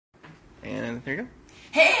And there you go.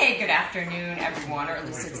 Hey, good afternoon, everyone, or at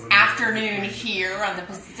least it's afternoon here on the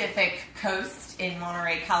Pacific Coast in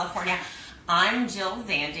Monterey, California. I'm Jill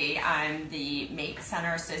Zande. I'm the Mate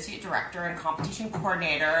Center Associate Director and Competition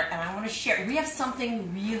Coordinator, and I want to share, we have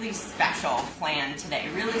something really special planned today.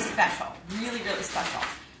 Really special. Really, really special.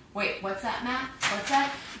 Wait, what's that, Matt? What's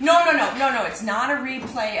that? No. It's not a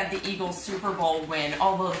replay of the Eagles Super Bowl win,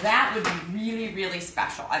 although that would be really, really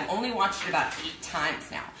special. I've only watched it about 8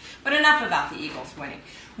 times now. But enough about the Eagles winning.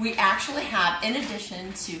 We actually have, in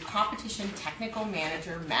addition to competition technical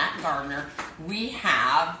manager Matt Gardner, we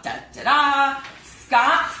have,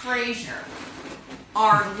 Scott Fraser,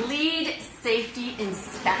 our lead safety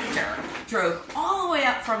inspector, drove all the way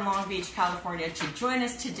up from Long Beach, California to join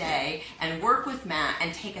us today and work with Matt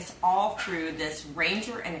and take us all through this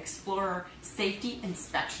Ranger and Explorer safety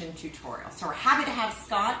inspection tutorial. So we're happy to have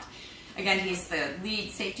Scott. Again, he's the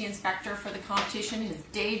lead safety inspector for the competition. His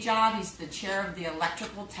day job, he's the chair of the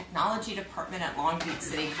electrical technology department at Long Beach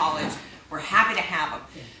City College. We're happy to have him.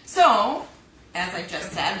 So, as I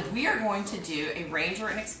just said, we are going to do a Ranger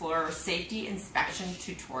and Explorer safety inspection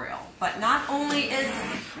tutorial. But not only is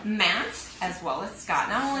Matt, as well as Scott,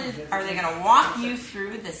 not only are they going to walk you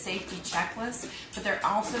through the safety checklist, but they're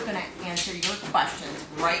also going to answer your questions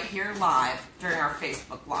right here live during our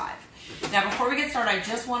Facebook Live. Now, before we get started, I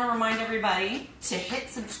just want to remind everybody to hit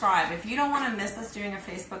subscribe. If you don't want to miss us doing a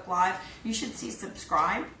Facebook Live, you should see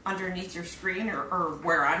subscribe underneath your screen or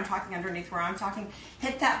where I'm talking, underneath where I'm talking.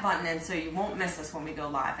 Hit that button and so you won't miss us when we go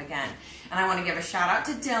live again. And I want to give a shout out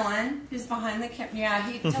to Dylan, who's behind the camera. Yeah,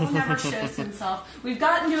 Dylan never shows himself. We've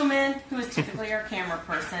got Newman, who is typically our camera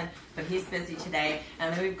person, but he's busy today.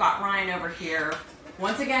 And then we've got Ryan over here.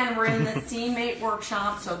 Once again, we're in the teammate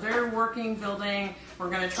workshop, so they're working, building. We're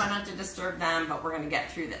going to try not to disturb them, but we're going to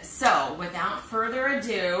get through this. So, without further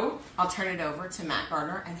ado, I'll turn it over to Matt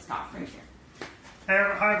Gardner and Scott Fraser. Hey,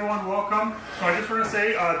 hi everyone, welcome. So I just want to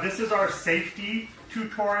say, this is our safety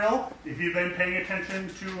tutorial. If you've been paying attention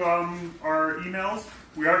to our emails,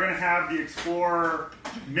 we are going to have the Explorer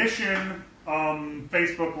mission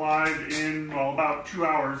Facebook Live in, well, about 2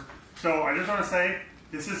 hours. So I just want to say,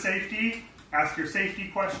 this is safety. Ask your safety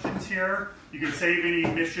questions here. You can save any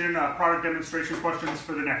mission product demonstration questions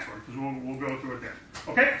for the next one, because we'll go through it then.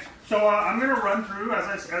 Okay, so I'm going to run through,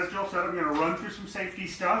 as Jill said, I'm going to run through some safety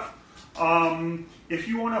stuff. If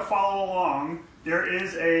you want to follow along, there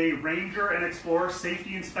is a Ranger and Explorer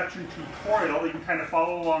safety inspection tutorial that you can kind of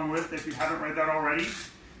follow along with if you haven't read that already.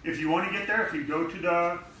 If you want to get there, if you go to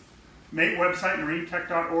the Mate website,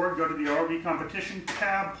 marinetech.org, go to the ROV competition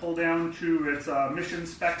tab, pull down to its mission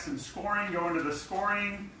specs and scoring, go into the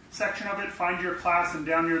scoring section of it, find your class, and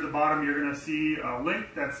down near the bottom you're going to see a link.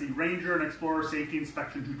 That's the Ranger and Explorer safety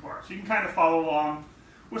inspection tutorial. So you can kind of follow along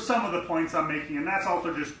with some of the points I'm making, and that's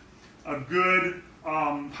also just a good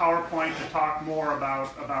PowerPoint to talk more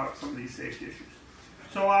about some of these safety issues.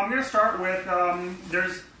 So I'm going to start with,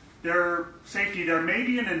 there may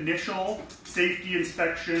be an initial safety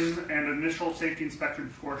inspection and initial safety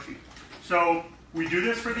inspection score sheet. So we do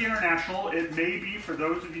this for the international. It may be for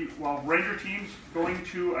those of you, well, Ranger teams going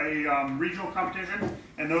to a regional competition,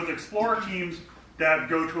 and those Explorer teams that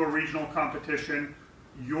go to a regional competition.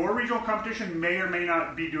 Your regional competition may or may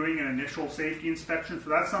not be doing an initial safety inspection, so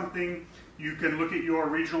that's something you can look at your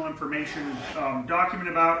regional information document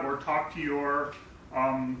about, or talk to your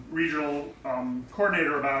regional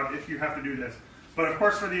coordinator about if you have to do this. But of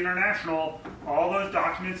course, for the international, all those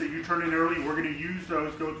documents that you turn in early, we're going to use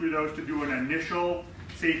those, go through those to do an initial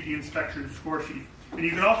safety inspection score sheet. And you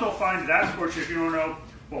can also find that score sheet if you don't know,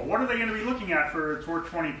 well, what are they going to be looking at for it's worth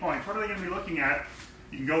 20 points? What are they going to be looking at?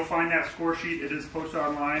 You can go find that score sheet. It is posted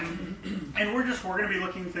online. And we're going to be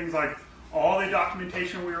looking at things like all the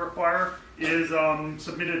documentation we require is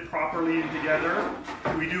submitted properly and together.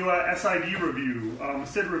 We do a SID review,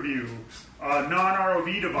 SID review,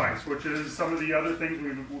 non-ROV device, which is some of the other things,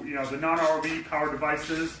 the non-ROV power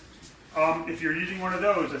devices. If you're using one of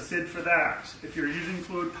those, a SID for that. If you're using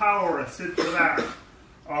fluid power, a SID for that.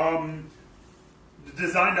 The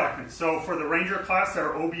design documents. So for the Ranger class,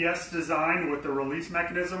 their OBS design with the release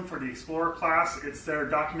mechanism. For the Explorer class, it's their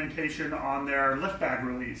documentation on their lift bag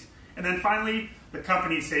release. And then finally, the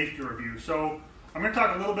company safety review. So I'm going to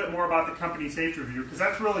talk a little bit more about the company safety review, because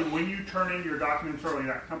that's really when you turn in your documents early,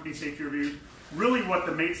 that company safety review, really what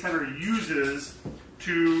the Mate Center uses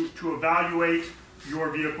to evaluate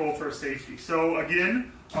your vehicle for safety. So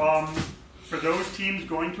again, for those teams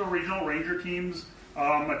going to a regional, Ranger teams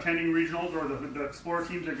attending regionals, or the Explorer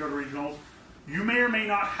teams that go to regionals, you may or may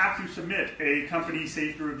not have to submit a company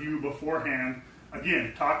safety review beforehand.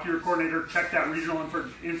 Again, talk to your coordinator, check that regional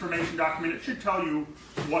information document. It should tell you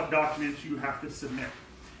what documents you have to submit.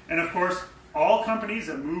 And of course, all companies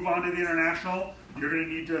that move on to the international, you're going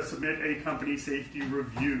to need to submit a company safety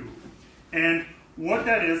review. And what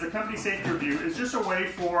that is, the company safety review, is just a way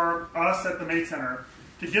for us at the Mate Center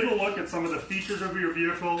to get a look at some of the features of your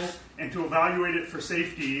vehicle and to evaluate it for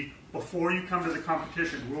safety before you come to the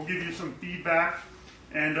competition. We'll give you some feedback,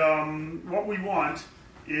 and what we want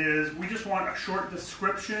is we just want a short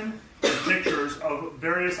description and pictures of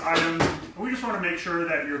various items. And we just want to make sure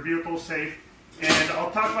that your vehicle is safe. And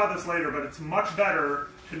I'll talk about this later, but it's much better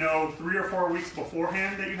to know 3 or 4 weeks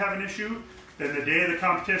beforehand that you have an issue than the day of the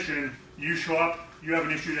competition, you show up, you have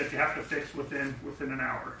an issue that you have to fix within an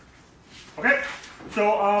hour. Okay,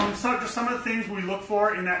 so just some of the things we look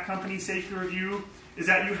for in that company safety review is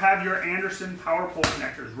that you have your Anderson power pole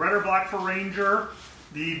connectors. Red or black for Ranger,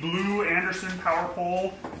 the blue Anderson power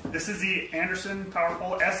pole. This is the Anderson power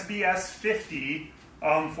pole SBS 50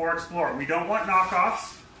 for Explorer. We don't want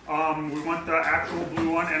knockoffs. We want the actual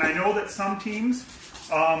blue one. And I know that some teams,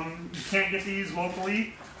 you can't get these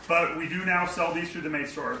locally, but we do now sell these through the Mate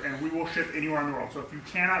store, and we will ship anywhere in the world. So if you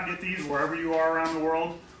cannot get these wherever you are around the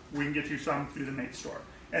world, we can get you some through the Mate store.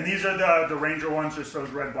 And these are the Ranger ones, just those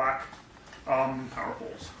red-black power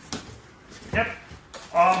poles. Yep.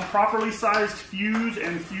 Properly sized fuse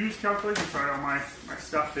and fuse calculator. Sorry, all my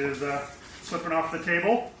stuff is slipping off the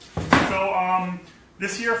table. So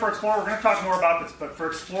this year for Explorer, we're going to talk more about this, but for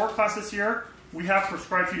Explorer class this year, we have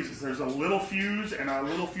prescribed fuses. There's a little fuse and a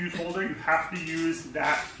little fuse holder. You have to use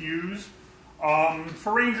that fuse.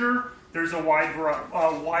 For Ranger, there's a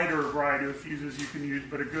wider variety of fuses you can use,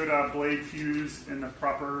 but a good blade fuse in the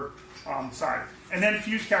proper size. And then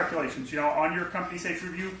fuse calculations. You know, on your company safety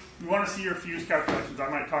review, we want to see your fuse calculations. I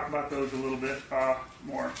might talk about those a little bit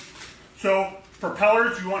more. So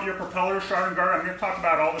propellers, you want your propellers shrouded and guarded. I'm going to talk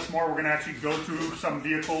about all this more. We're going to actually go through some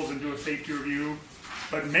vehicles and do a safety review.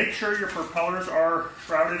 But make sure your propellers are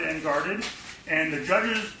shrouded and guarded. And the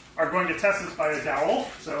judges are going to test this by a dowel.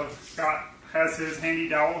 So Scott has his handy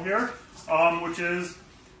dowel here, which is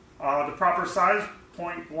the proper size,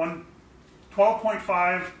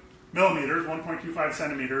 12.5 millimeters, 1.25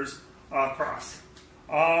 centimeters across.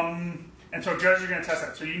 And so judges are going to test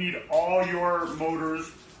that. So you need all your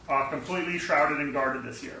motors completely shrouded and guarded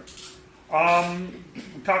this year.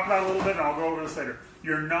 We talked about it a little bit, and I'll go over this later.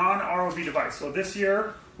 Your non-ROV device. So this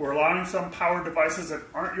year, we're allowing some powered devices that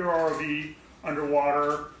aren't your ROV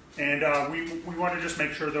underwater, and we want to just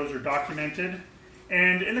make sure those are documented.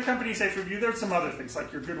 And in the company safety review, there's some other things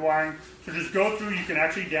like your good wiring. So just go through, you can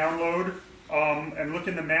actually download and look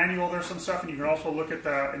in the manual, there's some stuff, and you can also look at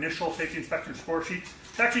the initial safety inspection score sheet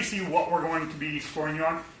to actually see what we're going to be scoring you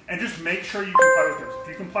on, and just make sure you comply with those. If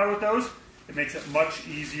you comply with those, it makes it much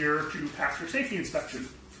easier to pass your safety inspection.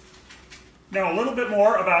 Now a little bit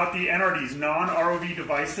more about the NRDs, non-ROV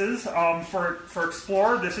devices. For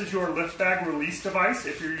Explorer, this is your lift bag release device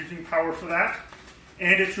if you're using power for that.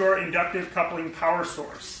 And it's your inductive coupling power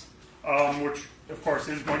source, which of course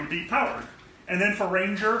is going to be powered. And then for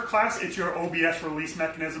Ranger class, it's your OBS release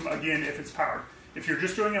mechanism, again, if it's powered. If you're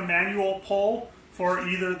just doing a manual pull for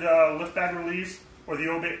either the lift bag release or the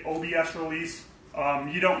OBS release,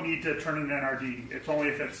 you don't need to turn an NRD. It's only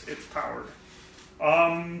if it's powered.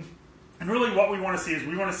 And really what we want to see is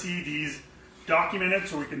we want to see these documented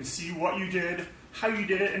so we can see what you did, how you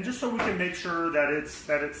did it, and just so we can make sure that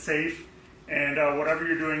it's safe and whatever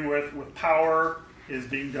you're doing with power is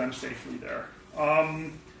being done safely there.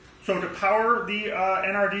 So to power the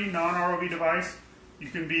NRD, non-ROV device, you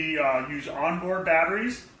can use onboard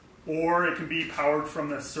batteries, or it can be powered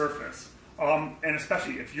from the surface. And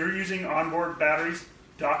especially if you're using onboard batteries,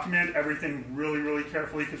 document everything really, really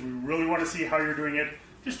carefully because we really want to see how you're doing it,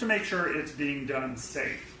 just to make sure it's being done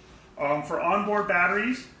safe. For onboard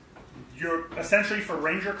batteries, you're essentially for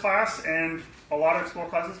Ranger class and a lot of Explorer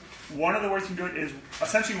classes, one of the ways you can do it is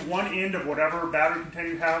essentially one end of whatever battery container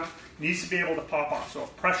you have needs to be able to pop off. So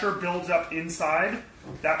if pressure builds up inside,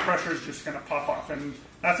 that pressure is just going to pop off. And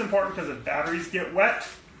that's important because if batteries get wet,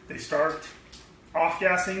 they start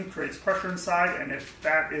off-gassing, creates pressure inside, and if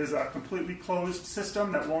that is a completely closed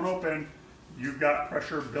system that won't open, you've got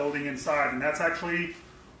pressure building inside. And that's actually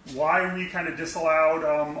why we kind of disallowed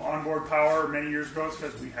onboard power many years ago, is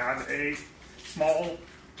because we had a small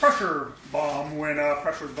pressure bomb when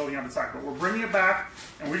pressure was building up inside. But we're bringing it back,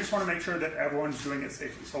 and we just want to make sure that everyone's doing it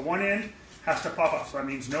safely. So one end has to pop off. So that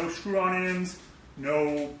means no screw-on ends,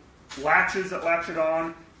 no latches that latch it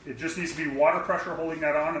on. It just needs to be water pressure holding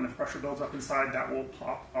that on, and if pressure builds up inside, that will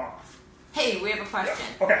pop off. Hey, we have a question.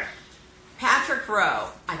 Yeah. Okay. Patrick Rowe,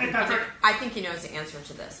 Patrick. I think he knows the answer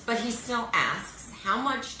to this, but he still asks, how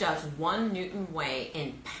much does 1 Newton weigh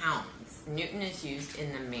in pounds? Newton is used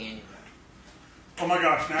in the manual? Oh my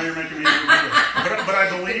gosh, now you're making me Google it. But I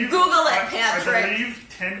believe... Google it, Patrick. I believe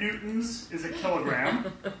 10 newtons is a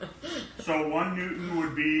kilogram. So 1 newton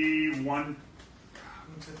would be 1/10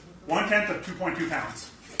 of 2.2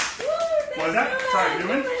 pounds. What is that? Sorry,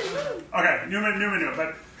 Newman? Okay, Newman.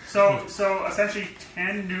 But so essentially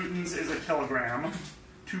 10 newtons is a kilogram.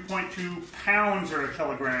 2.2 pounds are a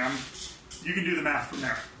kilogram. You can do the math from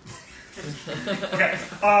there. Okay,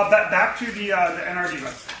 back to the NRD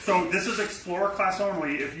list. So this is Explorer class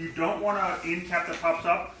only. If you don't want an end cap that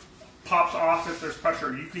pops off if there's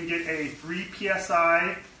pressure, you can get a 3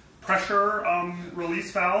 psi pressure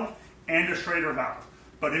release valve and a Schrader valve.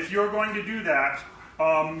 But if you're going to do that,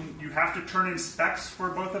 you have to turn in specs for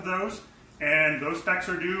both of those, and those specs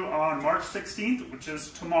are due on March 16th, which is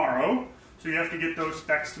tomorrow. So you have to get those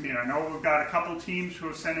specs to me. And I know we've got a couple teams who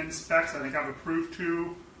have sent in specs. I think I've approved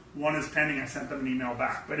 2. 1 is pending. I sent them an email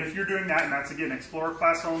back. But if you're doing that, and that's again Explorer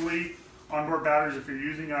class only, onboard batteries, if you're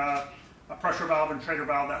using a pressure valve and Schrader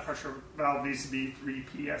valve, that pressure valve needs to be 3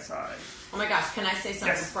 psi. Oh my gosh, can I say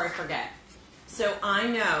something Yes. before I forget? So I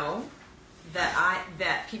know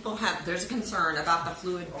that people have, there's a concern about the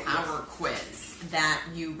fluid power quiz, that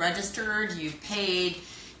you registered, you paid,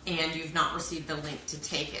 and you've not received the link to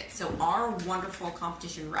take it. So our wonderful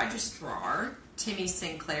competition registrar, Timmy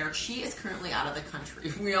Sinclair, she is currently out of the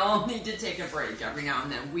country. We all need to take a break every now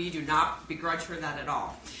and then. We do not begrudge her that at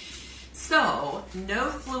all. So no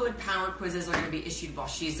fluid power quizzes are going to be issued while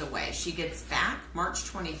she's away. She gets back March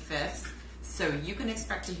 25th. So you can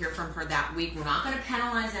expect to hear from her that week. We're not going to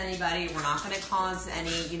penalize anybody. We're not going to cause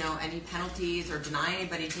any penalties or deny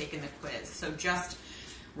anybody taking the quiz. So just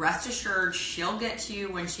rest assured, she'll get to you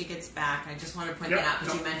when she gets back. I just want to point that out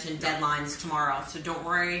because you mentioned deadlines tomorrow. So don't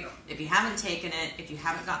worry if you haven't taken it, if you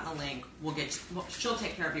haven't gotten the link, she'll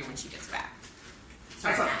take care of you when she gets back.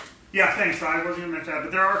 Sorry, Matt. Yeah, thanks. I wasn't going to mention that,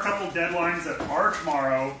 but there are a couple deadlines that are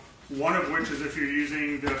tomorrow. One of which is if you're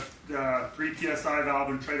using the 3 psi valve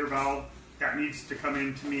and Schrader valve, that needs to come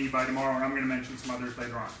in to me by tomorrow, and I'm going to mention some others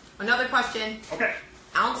later on. Another question. Okay.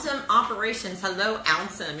 Ounsum Operations. Hello,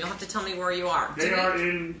 Ounsum. You'll have to tell me where you are. They're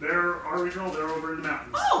our regional. They're over in the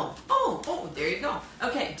mountains. Oh, there you go.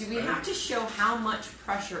 Okay, do we have to show how much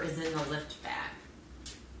pressure is in the lift bag?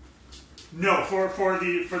 No, for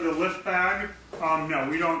the lift bag, no,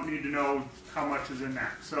 we don't need to know how much is in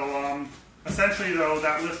that. So essentially, though,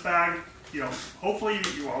 that lift bag, hopefully,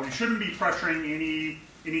 you shouldn't be pressuring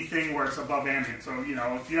anything where it's above ambient. So,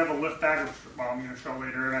 if you have a lift bag, which I'm going to show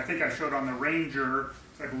later, and I think I showed on the Ranger,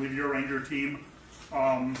 I believe your Ranger team,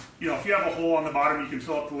 if you have a hole on the bottom, you can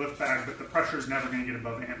fill up the lift bag, but the pressure is never going to get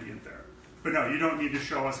above ambient there. But no, you don't need to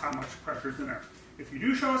show us how much pressure is in there. If you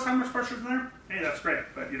do show us how much pressure is in there, hey, that's great,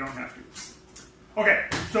 but you don't have to. Okay,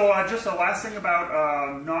 so just the last thing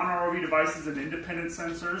about non-ROV devices and independent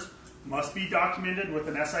sensors must be documented with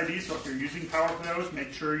an SID, so if you're using power for those,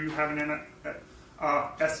 make sure you have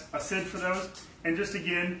a SID for those. And just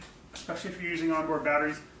again, especially if you're using onboard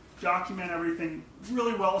batteries, document everything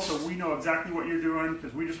really well so we know exactly what you're doing,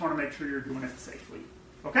 because we just want to make sure you're doing it safely.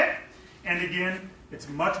 Okay? And again, it's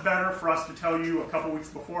much better for us to tell you a couple weeks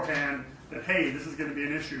beforehand that, hey, this is going to be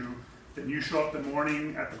an issue, than you show up the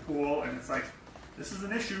morning at the pool and it's like, this is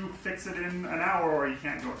an issue, fix it in an hour or you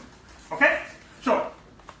can't do it. Okay? So,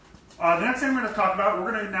 the next thing we're going to talk about,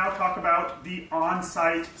 we're going to now talk about the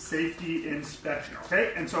on-site safety inspection,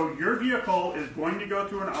 okay? And so your vehicle is going to go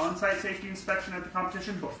through an on-site safety inspection at the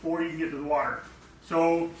competition before you can get to the water.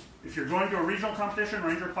 So if you're going to a regional competition,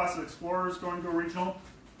 Ranger Class of Explorer is going to a regional,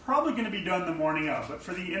 probably going to be done the morning of. But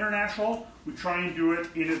for the international, we try and do it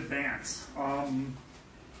in advance.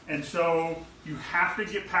 And so you have to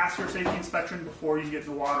get past your safety inspection before you get in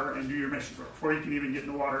the water and do your mission, before you can even get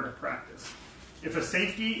in the water to practice. If a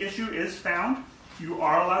safety issue is found, you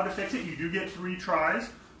are allowed to fix it. You do get 3 tries.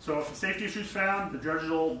 So if a safety issue is found, the judges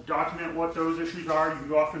will document what those issues are. You can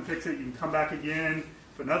go off and fix it. You can come back again.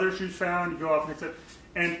 If another issue is found, you go off and fix it.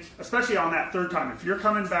 And especially on that 3rd time, if you're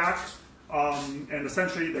coming back and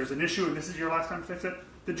essentially there's an issue and this is your last time to fix it,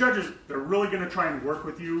 the judges, they're really going to try and work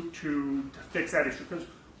with you to fix that issue. Because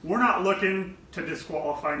we're not looking to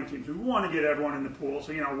disqualify any teams. We want to get everyone in the pool.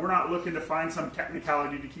 So, we're not looking to find some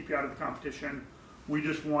technicality to keep you out of the competition. We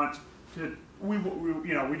just want to, we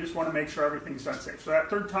just want to make sure everything's done safe. So that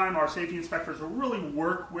 3rd time, our safety inspectors will really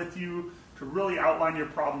work with you to really outline your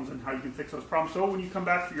problems and how you can fix those problems. So when you come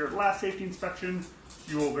back for your last safety inspection,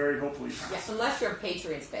 you will very hopefully pass. Yes, unless you're a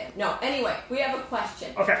Patriots fan. No, anyway, we have a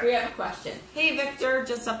question. Okay. We have a question. Hey, Victor,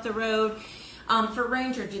 just up the road. For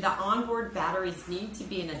Ranger, do the onboard batteries need to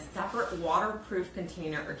be in a separate waterproof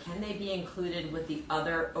container, or can they be included with the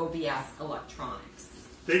other OBS electronics?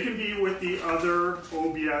 They can be with the other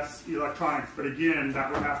OBS electronics, but again,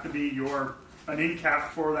 that would have to be an end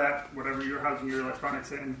cap for that, whatever you're housing your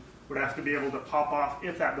electronics in, would have to be able to pop off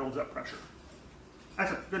if that builds up pressure.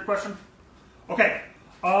 Excellent, good question. Okay,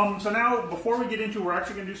 so now before we get into, we're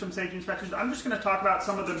actually going to do some safety inspections. I'm just going to talk about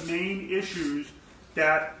some of the main issues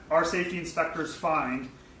that our safety inspectors find.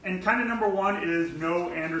 And kind of number one is no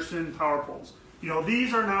Anderson power poles. You know,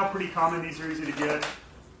 these are now pretty common, these are easy to get,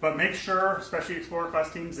 but make sure, especially Explorer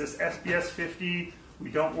class teams, this SBS 50, we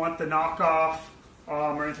don't want the knockoff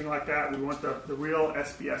or anything like that. We want the real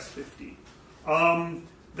SBS 50.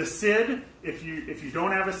 The SID, if you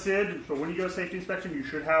don't have a SID, so when you go to safety inspection, you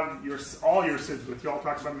should have all your SIDs with you. I'll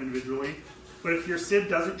talk about them individually. But if your SID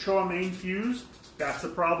doesn't show a main fuse, that's a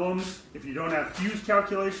problem. If you don't have fuse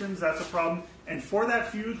calculations, that's a problem. And for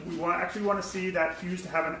that fuse, we actually want to see that fuse to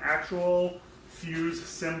have an actual fuse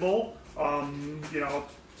symbol.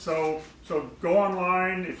 So go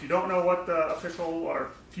online. If you don't know what the official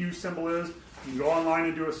or fuse symbol is, you can go online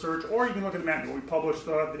and do a search, or you can look at the manual. We publish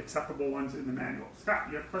the acceptable ones in the manual. Scott,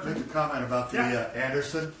 you have a question? Make a comment about the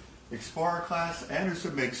Anderson Explorer class.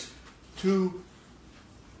 Anderson makes 2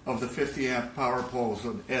 of the 50 amp power poles,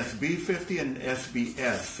 an SB50 and an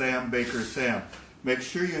SBS, Sam Baker Sam. Make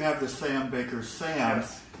sure you have the Sam Baker Sam.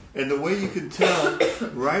 Yes. And the way you can tell,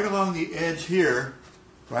 right along the edge here,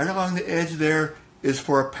 right along the edge there, is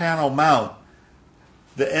for a panel mount.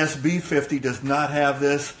 The SB50 does not have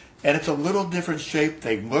this, and it's a little different shape.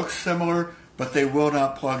 They look similar, but they will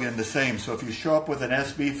not plug in the same. So if you show up with an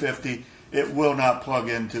SB50, it will not plug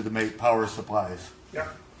into the power supplies. Yeah.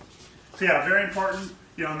 So yeah, very important.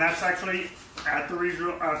 You know, and that's actually at the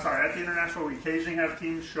regional. At the international, we occasionally have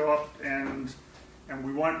teams show up, and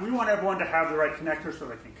we want everyone to have the right connector so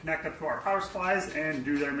they can connect up to our power supplies and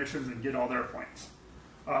do their missions and get all their points.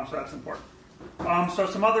 So that's important. So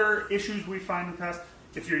some other issues we find in the past: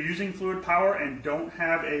 if you're using fluid power and don't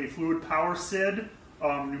have a fluid power SID,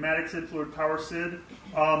 pneumatic SID, fluid power SID,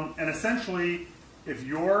 and essentially, if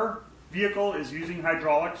your vehicle is using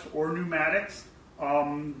hydraulics or pneumatics,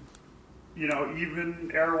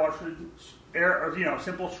 even air washers,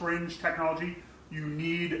 simple syringe technology, you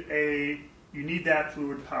need that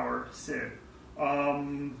fluid power SID.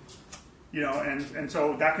 And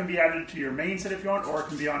so that can be added to your main SID if you want, or it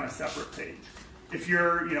can be on a separate page. If you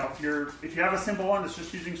have a simple one that's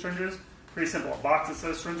just using syringes, pretty simple. A box that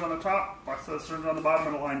says syringe on the top, box that says syringe on the bottom,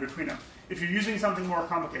 and a line between them. If you're using something more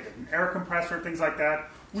complicated, an air compressor, things like that,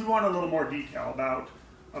 we want a little more detail about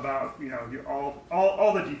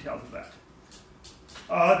all the details of that.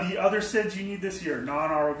 The other SIDs you need this year: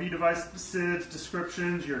 non-ROV device SIDs,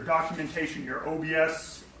 descriptions, your documentation, your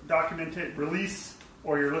OBS release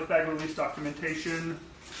or your lift bag release documentation.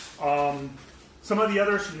 Some of the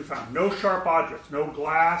other issues we found: no sharp objects, no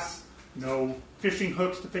glass, no fishing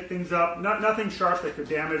hooks to pick things up, nothing sharp that could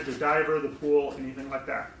damage the diver, the pool, anything like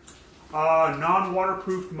that.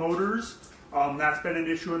 Non-waterproof motors, that's been an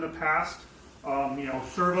issue in the past.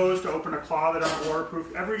 Servos to open a claw that aren't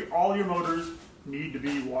waterproof. All your motors need to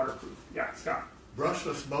be waterproof. Yeah, Scott.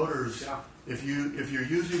 Brushless motors. Yeah. If you're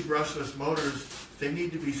using brushless motors, they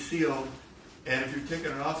need to be sealed. And if you're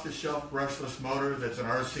taking an off-the-shelf brushless motor that's an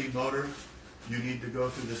RC motor, you need to go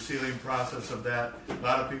through the sealing process of that. A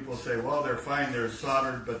lot of people say, well, they're fine, they're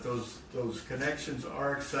soldered, but those connections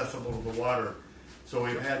are accessible to the water. So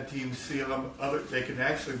we've had teams seal them. They can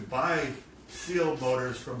actually buy sealed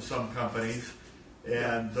motors from some companies,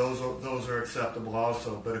 and those are acceptable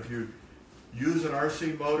also. But if you use an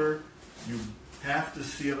RC motor, you have to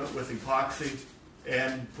seal it with epoxy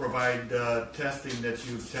and provide testing that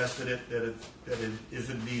you've tested it, that it is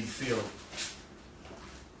indeed sealed.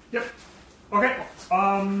 Yep. Okay.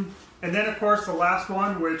 And then, of course, the last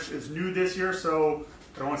one, which is new this year, so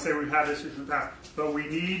I don't want to say we've had this in the past, but we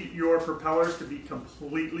need your propellers to be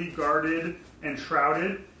completely guarded and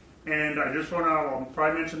shrouded. And I just want to, I'll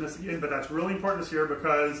probably mention this again, but that's really important this year,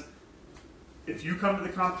 because if you come to the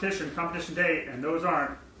competition day, and those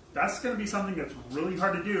aren't, that's going to be something that's really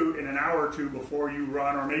hard to do in an hour or two before you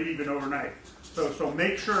run, or maybe even overnight. So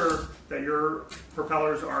make sure that your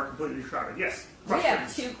propellers are completely shrouded. Yes? We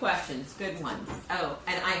have 2 questions, good ones. Oh,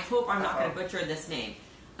 and I hope I'm not going to butcher this name.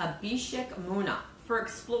 Abhishek Muna. For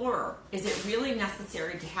Explorer, is it really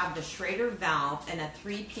necessary to have the Schrader valve and a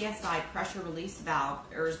 3 psi pressure release valve,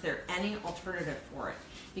 or is there any alternative for it?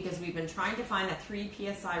 Because we've been trying to find a 3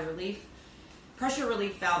 psi pressure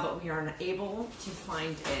relief valve, but we are unable to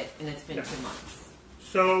find it, and it's been 2 months.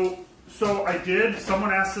 So I did,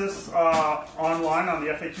 someone asked this online on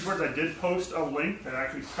the FAQ boards. I did post a link that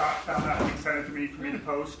actually Scott found that and sent it to me for me to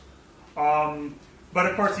post. But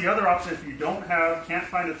of course, the other option, if you can't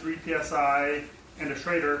find a 3 psi and a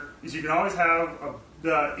Schrader is you can always have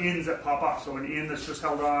the ends that pop off. So an end that's just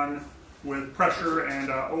held on with pressure and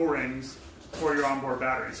O-rings for your onboard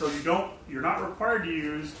battery. So you're not required to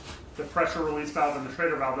use the pressure release valve and the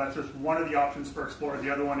Schrader valve. That's just one of the options for Explorer. The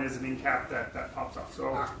other one is an end cap that pops off.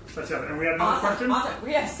 So that's the other. And we have another question? Awesome.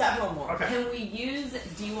 We have several more. Okay. Can we use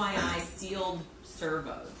DIY sealed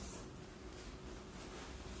servos?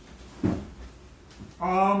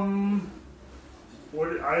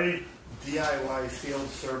 DIY sealed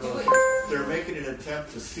servos. They're making an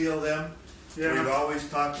attempt to seal them. Yeah. We've always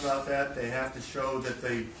talked about that. They have to show that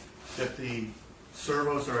the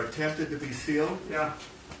servos are attempted to be sealed. Yeah.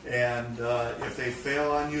 And if they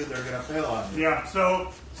fail on you, they're going to fail on you. Yeah.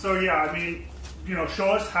 So yeah. I mean, show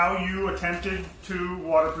us how you attempted to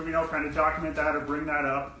waterproof. Kind of document that or bring that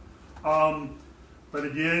up. But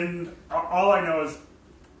again, all I know is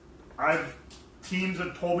teams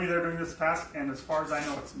have told me they're doing this task, and as far as I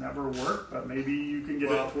know, it's never worked. But maybe you can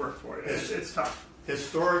get it to work for you. It's tough.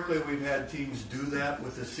 Historically, we've had teams do that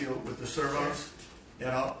with the servos,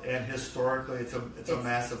 and historically, it's a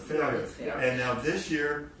massive failure. Yeah. And now this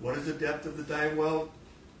year, what is the depth of the dive well?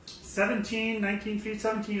 19 feet,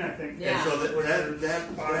 17, I think. Yeah. And so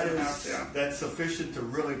that's sufficient to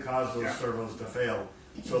really cause those servos to fail.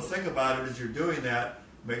 So think about it as you're doing that.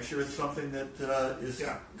 Make sure it's something that is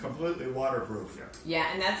completely waterproof.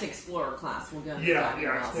 Yeah, and that's Explorer class. We'll go into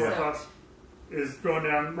Explorer class is going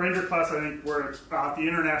down. Ranger class, I think, where it's about the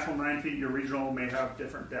international 9 feet. Your regional may have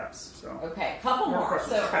different depths. So okay, couple more.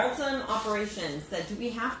 So okay. Alton Operations said, do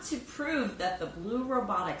we have to prove that the Blue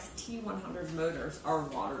Robotics T100 motors are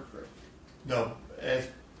waterproof? No, as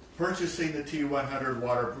purchasing the T100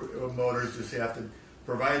 waterproof motors, you have to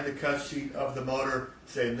provide the cut sheet of the motor,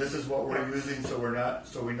 saying this is what we're using, so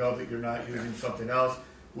we know that you're not using something else.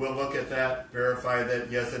 We'll look at that, verify that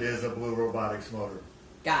yes, it is a Blue Robotics motor.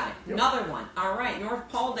 Got it. Yep. Another one. All right, North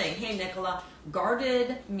Paulding. Hey, Nicola.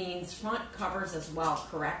 Guarded means front covers as well,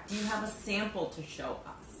 correct? Do you have a sample to show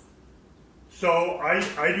us? So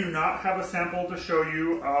I do not have a sample to show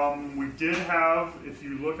you. We did have, if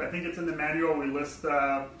you look, I think it's in the manual, we list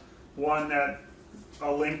a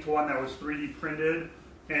link to one that was 3D printed,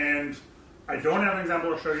 and I don't have an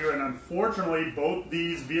example to show you, and unfortunately both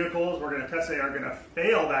these vehicles we're going to test today are going to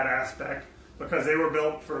fail that aspect because they were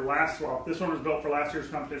built for this one was built for last year's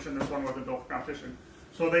competition, this one wasn't built for competition.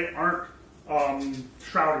 So they aren't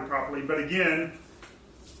shrouded properly, but again,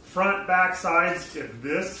 front, back, sides, if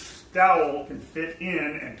this dowel can fit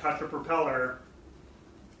in and touch a propeller,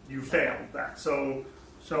 you failed that. So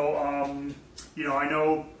I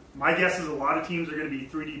know my guess is a lot of teams are going to be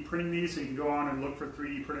 3D printing these, so you can go on and look for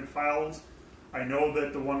 3D printed files. I know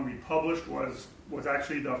that the one we published was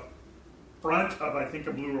actually the front of, I think,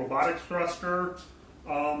 a Blue Robotics thruster,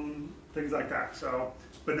 things like that. So,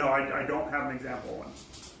 but no, I don't have an example one.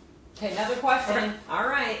 Okay, another question. Okay. All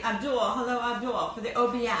right, Abdul. Hello, Abdul. For the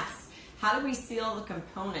OBS, how do we seal the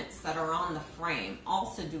components that are on the frame?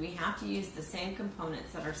 Also, do we have to use the same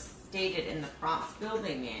components that are stated in the props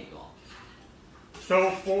building manual?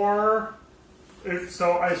 So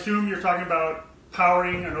I assume you're talking about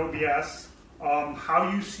powering an OBS.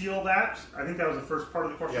 How you seal that? I think that was the first part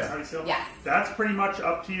of the question. Yeah. How you seal? Yes. That's pretty much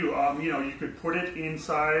up to you. You could put it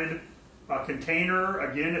inside a container.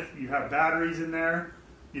 Again, if you have batteries in there,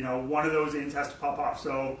 one of those ends has to pop off.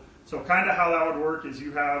 So kind of how that would work is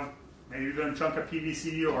you have maybe even a chunk of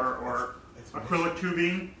PVC or acrylic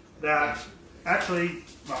tubing that actually,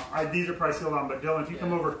 these are probably sealed on, but Dylan, if you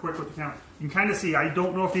come over quick with the camera, you can kind of see, I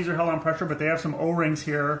don't know if these are held on pressure, but they have some O-rings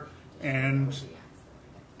here, and so,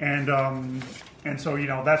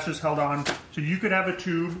 that's just held on. So you could have a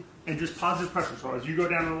tube and just positive pressure. So as you go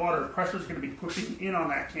down in the water, pressure is going to be pushing in on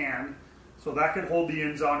that can, so that could hold the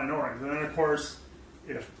ends on and O-rings. And then, of course,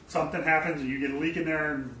 if something happens and you get a leak in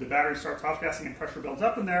there and the battery starts off-gassing and pressure builds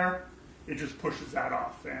up in there, it just pushes that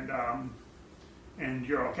off, and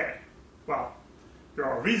you're okay. Well, your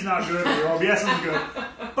ROV's not good, your OBS is good,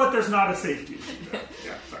 but there's not a safety issue.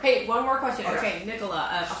 Hey, one more question. Okay, Nicola,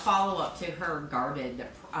 a follow-up to her guarded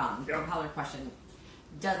propeller question.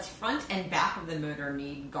 Does front and back of the motor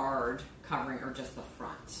need guard covering or just the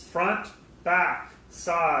front? Front, back,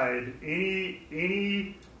 side,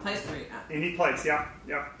 any place for you. Any place, yeah.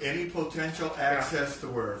 Any potential access to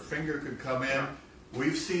where a finger could come in.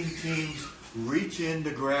 We've seen teams reach in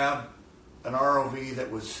to grab an ROV that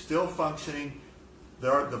was still functioning.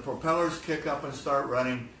 The propellers kick up and start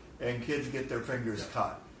running, and kids get their fingers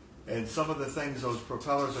caught. And some of the things, those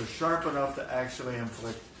propellers are sharp enough to actually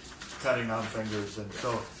inflict cutting on fingers. And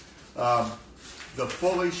so the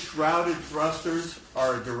fully shrouded thrusters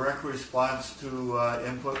are a direct response to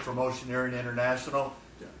input from Oceaneering International.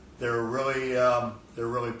 they're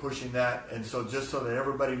really pushing that. And so just so that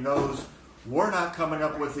everybody knows, we're not coming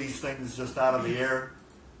up with these things just out of the air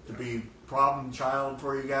to be problem child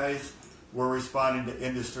for you guys. We're responding to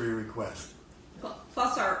industry requests.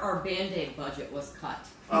 Plus, our Band-Aid budget was cut.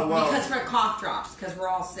 Well, because for cough drops, because we're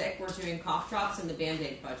all sick, we're doing cough drops, and the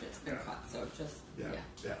Band-Aid budget's been cut. So just,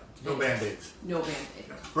 yeah. No Band-Aids. No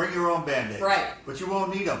Band-Aids. Bring your own Band-Aids. Right. But you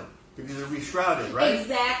won't need them because they'll be shrouded, right?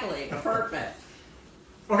 Exactly. Perfect.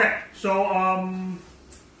 Okay, so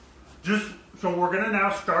so we're going to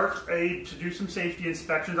now start to do some safety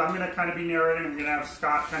inspections. I'm going to kind of be narrating. I'm going to have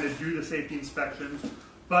Scott kind of do the safety inspections.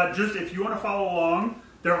 But just if you want to follow along,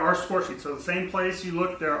 there are score sheets. So the same place you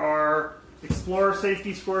look, there are Explorer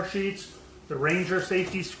safety score sheets, the Ranger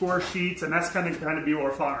safety score sheets, and that's kind of be what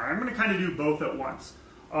we're following. I'm going to kind of do both at once.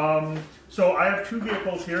 So I have 2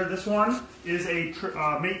 vehicles here. This one is a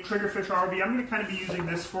Make Triggerfish RV. I'm going to kind of be using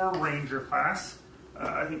this for Ranger class.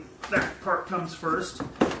 I think that part comes first.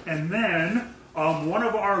 And then one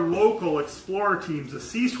of our local Explorer teams, the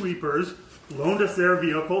Sea Sweepers, loaned us their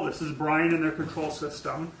vehicle. This is Brian and their control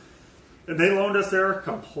system. And they loaned us their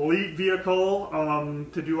complete vehicle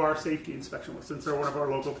to do our safety inspection with, since they're one of our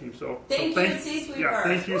local teams. Thank you, Sea Sweepers. Yeah,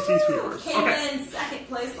 thank you, Sea Sweepers. Came in second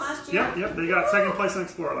place last year. Yep, they got second place in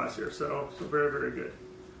Explorer last year, so very, very good.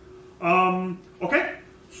 Okay,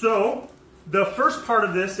 so the first part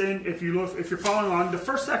of this, and if you're following along, the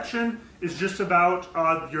first section is just about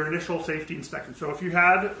your initial safety inspection. So if you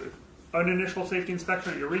had an initial safety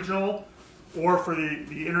inspection at your regional, or for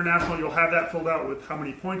the international, you'll have that filled out with how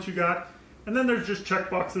many points you got. And then there's just check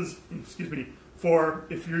boxes, for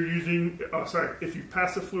if you're using, if you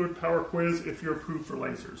pass the fluid power quiz, if you're approved for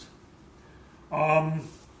lasers.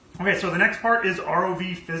 Okay, so the next part is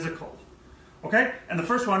ROV physical. Okay, and the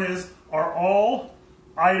first one is, are all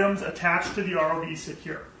items attached to the ROV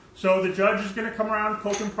secure? So the judge is going to come around,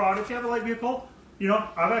 poke and prod. If you have a light vehicle,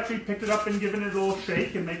 I've actually picked it up and given it a little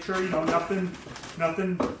shake and make sure, nothing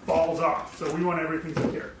falls off. So we want everything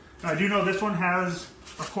secure. Now I do know this one has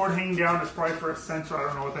a cord hanging down. It's probably for a sensor. I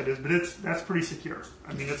don't know what that is, but that's pretty secure.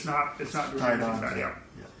 I mean, it's not doing anything bad. Yeah.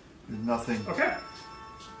 There's nothing. Okay.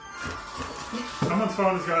 Someone's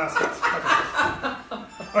phone is going to ask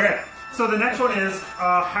us. Okay. So the next one is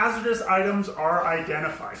hazardous items are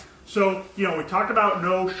identified. So, we talked about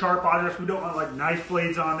no sharp objects. We don't want like knife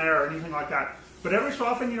blades on there or anything like that. But every so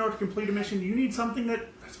often, to complete a mission, you need something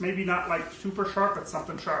that's maybe not like super sharp, but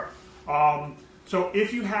something sharp. So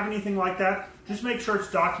if you have anything like that, just make sure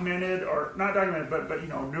it's documented, or not documented, but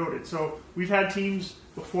noted. So we've had teams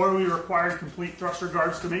before we required complete thruster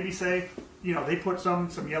guards to maybe say, they put some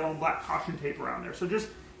yellow and black caution tape around there. So just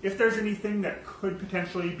if there's anything that could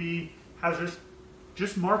potentially be hazardous,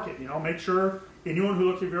 just mark it. Make sure anyone who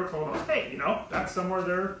looks at your vehicle knows, hey, that's somewhere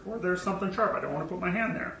there where there's something sharp. I don't want to put my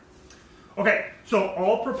hand there. Okay, so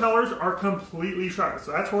all propellers are completely shrouded.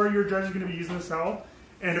 So that's where your judge is going to be using the cell.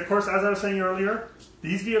 And of course, as I was saying earlier,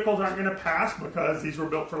 these vehicles aren't going to pass because these were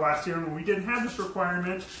built for last year and we didn't have this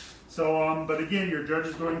requirement. So, but again, your judge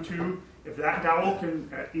is going to, if that dowel can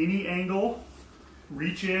at any angle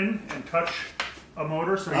reach in and touch a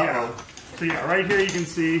motor. So right here you can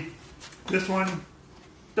see this one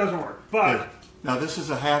doesn't work. But good. Now this is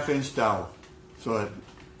a 1/2 inch dowel. So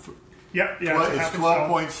it's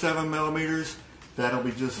 12.7 millimeters. That'll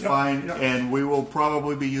be just fine. Yep. And we will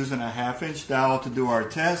probably be using a 1/2 inch dowel to do our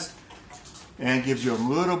test. And it gives you a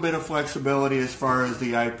little bit of flexibility as far as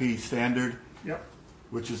the IP standard. Yep.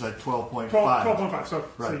 Which is at 12.5. 12.5. So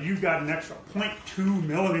you've got an extra 0.2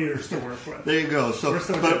 millimeters to work with. There you go. So,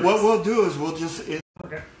 but what we'll do is we'll just,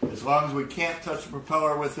 as long as we can't touch the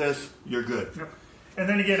propeller with this, you're good. Yep. And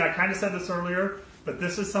then again, I kind of said this earlier, but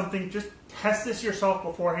this is something, just test this yourself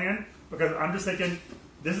beforehand, because I'm just thinking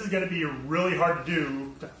this is going to be really hard to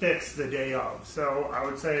do to fix the day of. So I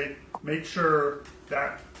would say make sure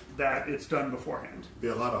that it's done beforehand. Be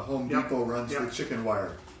a lot of Home Depot runs with chicken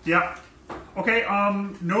wire. Yeah. Okay,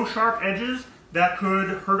 no sharp edges that could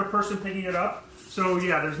hurt a person picking it up. So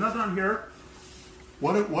there's nothing on here.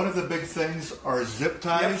 One of the big things are zip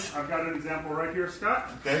ties. Yep, I've got an example right here, Scott.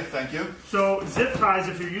 Okay, thank you. So zip ties,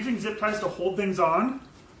 if you're using zip ties to hold things on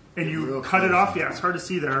and you cut it off, it's hard to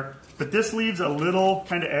see there, but this leaves a little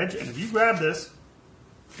kind of edge, and if you grab this,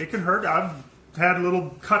 it can hurt. I've had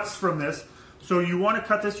little cuts from this. So you want to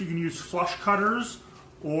cut this, you can use flush cutters,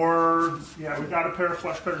 or, we've got a pair of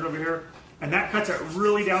flush cutters over here. And that cuts it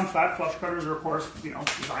really down flat. Flush cutters are, of course,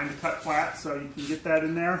 designed to cut flat, so you can get that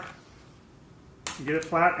in there. You get it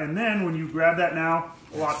flat, and then when you grab that now,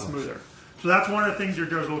 a lot smoother. So that's one of the things your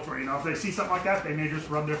judge will look for. If they see something like that, they may just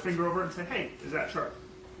rub their finger over it and say, hey, is that sharp?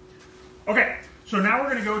 Okay, So now we're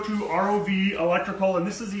going to go to ROV electrical, and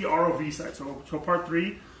this is the ROV side, so part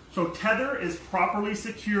 3. So tether is properly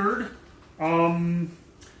secured, and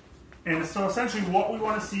so essentially what we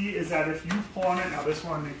want to see is that if you pull on it, now this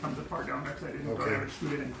one, it comes apart down there because I didn't go ahead and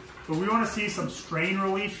scoot it in. But we want to see some strain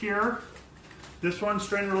relief here. This one,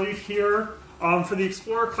 strain relief here. For the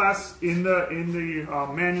Explorer class, in the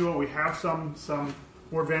manual, we have some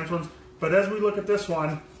more advanced ones. But as we look at this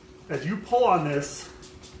one, as you pull on this,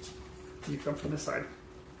 you come from this side,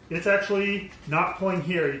 it's actually not pulling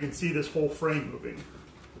here. You can see this whole frame moving.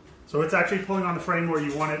 So it's actually pulling on the frame where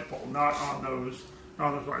you want it to pull, not on those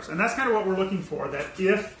wires. And that's kind of what we're looking for, that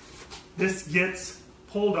if this gets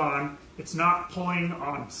pulled on, it's not pulling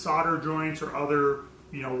on solder joints or other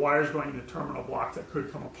wires going into terminal blocks that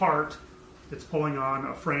could come apart. It's pulling on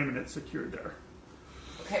a frame and it's secured there.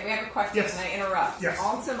 Okay, we have a question. Yes. Can I interrupt? Yes.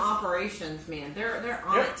 Awesome Operations, man. They're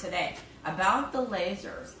on it today. About the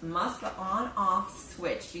lasers, must the on-off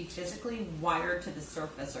switch be physically wired to the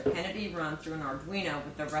surface, or can it be run through an Arduino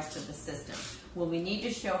with the rest of the system? Will we need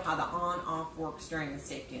to show how the on-off works during the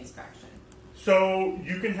safety inspection? So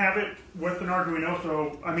you can have it with an Arduino.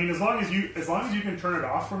 So I mean, as long as you can turn it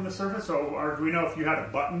off from the surface. So Arduino, if you had a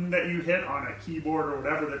button that you hit on a keyboard or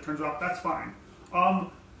whatever that turns off, that's fine.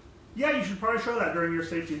 Yeah, you should probably show that during your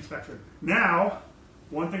safety inspection. Now,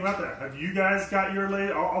 one thing about that, have you guys got your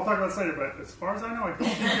laser? I'll talk about this later, but as far as I know, I don't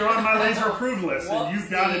think you're on my laser approved list, and you've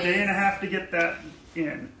got a day and a half to get that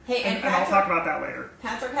in. Hey, and I'll talk about that later.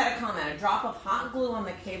 Patrick had a comment. A drop of hot glue on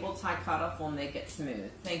the cable tie cutoff will make it smooth.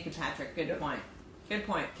 Thank you, Patrick. Good point. Good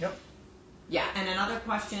point. Yep. Yeah, and another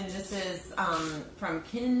question. This is from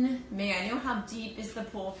Kin. May I know how deep is the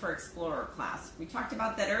pool for Explorer class? We talked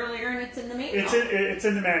about that earlier, and it's in the manual. It's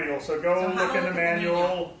in the manual, so go look in the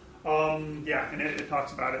manual. Yeah, and it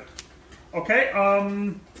talks about it. Okay.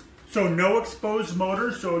 So no exposed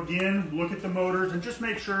motors. So again, look at the motors and just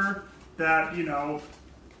make sure that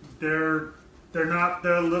they're not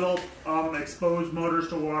the little exposed motors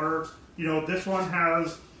to water. This one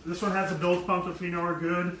has the bilge pumps, which we know are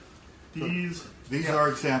good. These are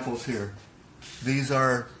examples here. These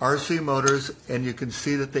are RC motors, and you can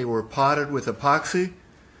see that they were potted with epoxy,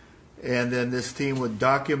 and then this team would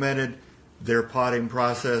documented their potting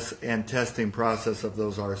process and testing process of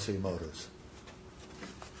those RC motors.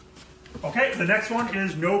 Okay, the next one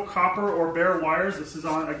is no copper or bare wires. This is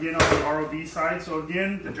on the ROV side. So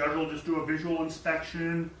again, the judge will just do a visual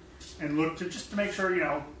inspection and look to make sure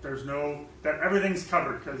that everything's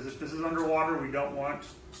covered, because if this is underwater, we don't want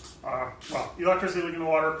electricity leaking in the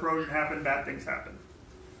water, corrosion happen, bad things happen.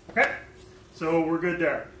 Okay, so we're good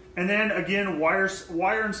there. And then again, wire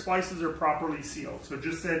and splices are properly sealed. So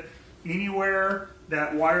just that anywhere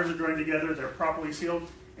that wires are joined together, they're properly sealed.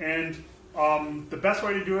 And the best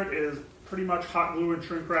way to do it is pretty much hot glue and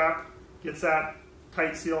shrink wrap. Gets that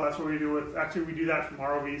tight seal. That's what we do with. Actually, we do that from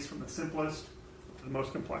ROVs, from the simplest to the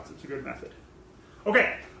most complex. It's a good method.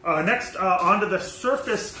 Okay, next onto the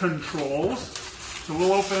surface controls. So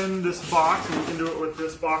we'll open this box, and we can do it with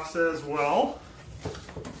this box as well.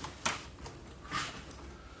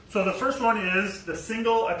 So the first one is the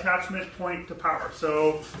single attachment point to power.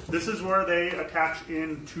 So this is where they attach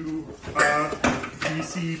into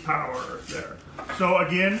DC power there. So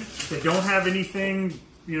again, they don't have anything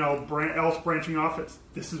else branching off.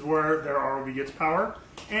 This is where their ROV gets power,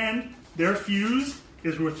 and their fuse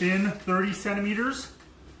is within 30 centimeters.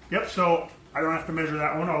 Yep. So I don't have to measure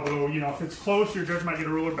that one, although if it's close, your judge might get a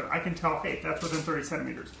ruler, but I can tell, hey, that's within 30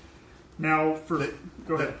 centimeters. Now,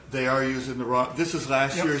 go ahead. They are using the wrong. This is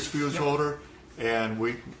last year's fuse holder, and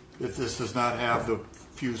if this does not have the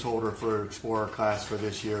fuse holder for Explorer class for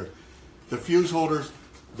this year, the fuse holders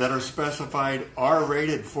that are specified are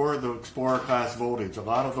rated for the Explorer class voltage. A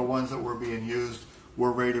lot of the ones that were being used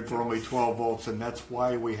were rated for only 12 volts, and that's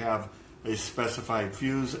why we have a specified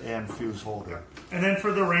fuse and fuse holder. And then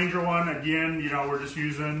for the Ranger one, again, we're just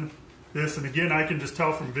using this, and again, I can just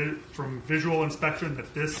tell from visual inspection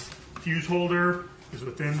that this fuse holder is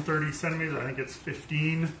within 30 centimeters. I think it's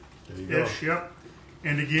 15-ish. Yep.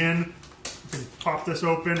 And again, you can pop this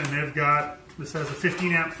open, and this has a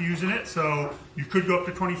 15 amp fuse in it, so you could go up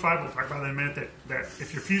to 25. We'll talk about that in a minute. That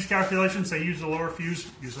if your fuse calculations say use the lower fuse,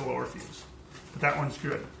 use the lower fuse. But that one's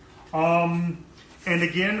good. And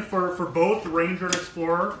again, for both Ranger and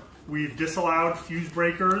Explorer, we've disallowed fuse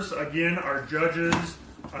breakers. Again, our judges,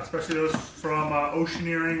 especially those from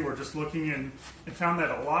Oceaneering, were just looking and found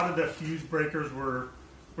that a lot of the fuse breakers were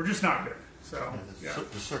just not good. So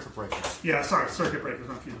the circuit breakers. Yeah, sorry, circuit breakers,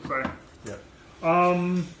 not fuse. Sorry. Yeah.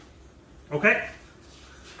 Okay.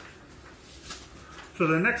 So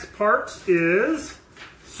the next part is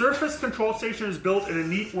surface control station is built in a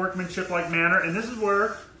neat workmanship-like manner, and this is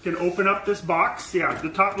where you can open up this box. Yeah, the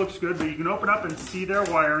top looks good, but you can open up and see their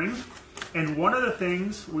wiring. And one of the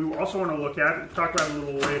things we also want to look at, and talk about it a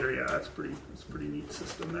little later, yeah, that's a pretty neat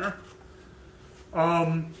system there,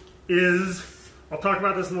 I'll talk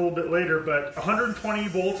about this a little bit later, but 120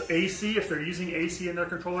 volts AC, if they're using AC in their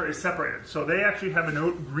controller, is separated. So they actually have a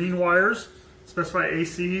note, green wires, specify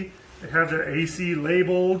AC, they have their AC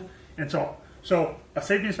labeled, and so a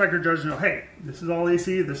safety inspector judge know, hey, this is all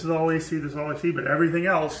AC, this is all AC, this is all AC, but everything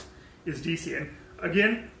else is DC. And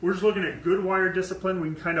again, we're just looking at good wire discipline.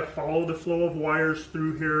 We can kind of follow the flow of wires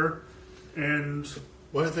through here. And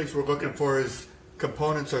one of the things we're looking for is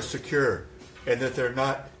components are secure and that they're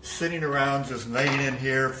not sitting around just laying in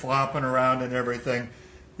here, flopping around and everything.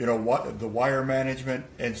 You know, what the wire management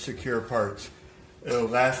and secure parts. The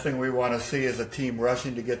last thing we want to see is a team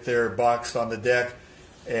rushing to get their box on the deck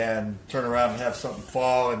and turn around and have something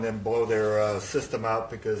fall and then blow their system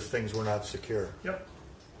out because things were not secure. Yep.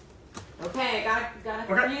 Okay, I got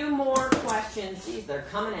a few more questions. Geez, they're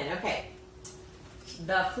coming in. Okay.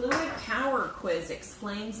 The fluid power quiz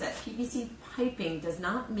explains that PVC piping does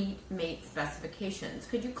not meet MATE specifications.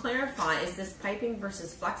 Could you clarify, is this piping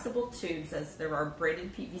versus flexible tubes, as there are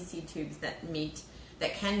braided PVC tubes that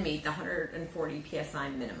can meet the 140 PSI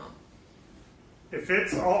minimum? If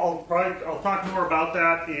it's, I'll talk more about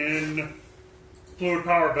that in fluid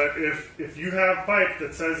power, but if you have pipe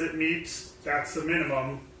that says it meets, that's the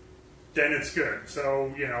minimum, then it's good.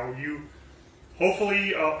 So, you know,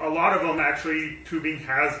 hopefully a lot of them actually, tubing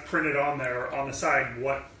has printed on there on the side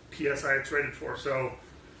what PSI it's rated for. So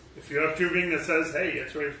if you have tubing that says, hey,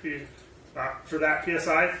 it's rated for that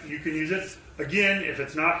PSI, you can use it. Again, if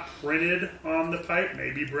it's not printed on the pipe,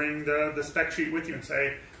 maybe bring the spec sheet with you and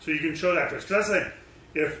say, so you can show that to us. Because that's the thing.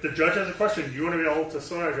 If the judge has a question, you want to be able to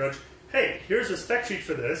show our judge, hey, here's a spec sheet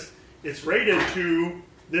for this. It's rated to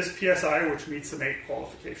this PSI, which meets the MATE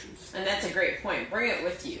qualifications. And that's a great point. Bring it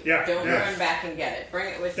with you. Yeah. Don't run back and get it.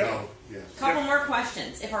 Bring it with you. Yes. Couple more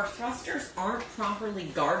questions. If our thrusters aren't properly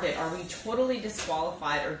guarded, are we totally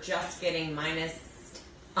disqualified or just getting minus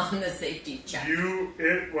on the safety check?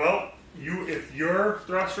 If your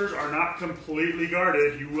thrusters are not completely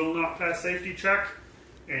guarded, you will not pass safety check,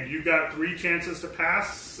 and you got 3 chances to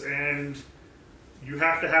pass, and you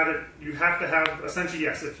have to have it. You have to have essentially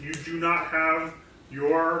yes. If you do not have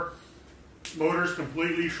your motors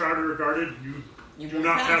completely shrouded or guarded, you do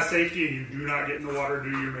not pass safety, and you do not get in the water to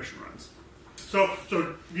do your mission runs. So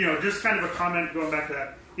you know, just kind of a comment going back to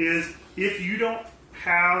that is if you don't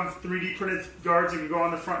have 3D printed guards that can go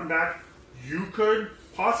on the front and back, you could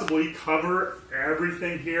possibly cover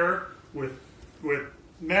everything here with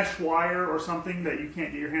mesh wire or something that you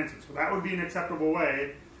can't get your hands in. So that would be an acceptable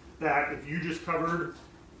way, that if you just covered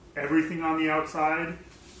everything on the outside,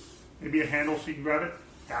 maybe a handle so you can grab it,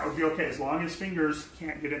 that would be okay, as long as fingers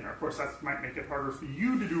can't get in there. Of course, that might make it harder for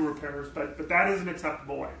you to do repairs, but that is an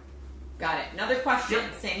acceptable way. Got it. Another question,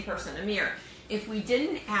 same person, Amir. If we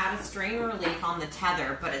didn't add a strain relief on the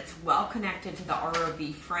tether, but it's well connected to the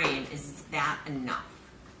ROV frame, is that enough?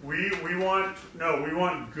 We want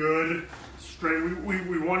good strain.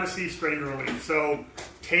 We want to see strain relief. So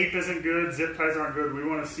tape isn't good, zip ties aren't good. We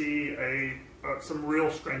want to see some real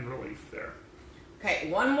strain relief there. Okay,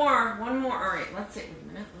 one more. All right, let's see. Wait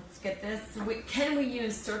a minute. Let's get this. Can we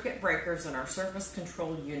use circuit breakers in our surface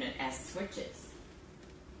control unit as switches?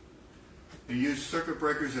 You use circuit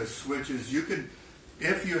breakers as switches. You can,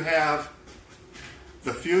 if you have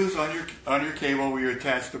the fuse on your cable where you're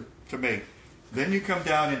attached to MATE, then you come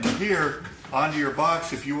down into here onto your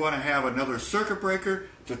box. If you want to have another circuit breaker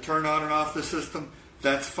to turn on and off the system,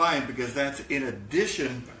 that's fine, because that's in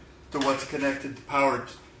addition to what's connected to power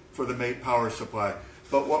for the MATE power supply.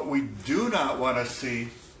 But what we do not want to see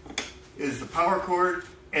is the power cord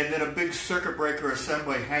and then a big circuit breaker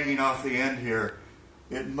assembly hanging off the end here.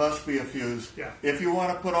 It must be a fuse. Yeah. If you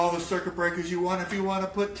want to put all the circuit breakers you want, if you want to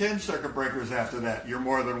put 10 circuit breakers after that, you're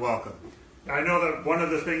more than welcome. I know that one of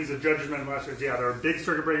the things the judges mentioned last year is, there are big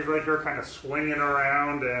circuit breakers right here kind of swinging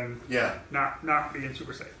around and not being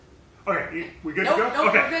super safe. Okay, we good to go? Nope,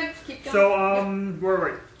 okay. We're good. Keep going. So, where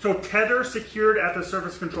were we? So, tether secured at the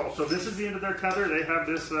surface control. So, this is the end of their tether. They have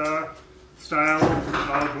this style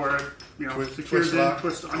of where it secures in,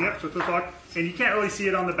 twist on. Yep, so twist lock. And you can't really see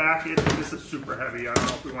it on the back. This is super heavy. I don't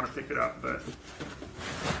know if we want to pick it up, but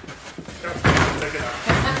pick it up.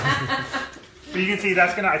 But you can see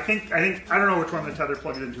that's gonna. I think. I don't know which one the tether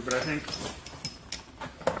plugs into, but I think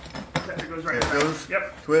it goes right there. It goes.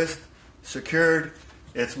 Yep. Twist. Secured.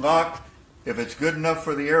 It's locked. If it's good enough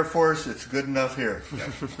for the Air Force, it's good enough here.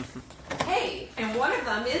 Hey, and one of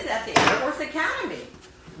them is at the Air Force Academy.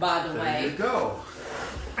 by the way. There you go.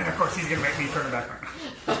 And of course, he's going to make me turn it back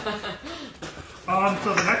on.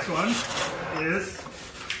 So the next one is,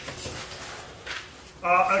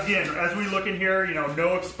 again, as we look in here,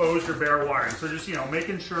 no exposed or bare wiring. So just,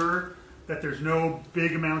 making sure that there's no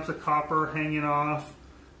big amounts of copper hanging off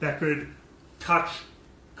that could touch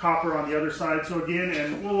copper on the other side. So again,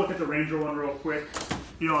 and we'll look at the Ranger one real quick.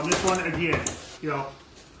 On this one, again,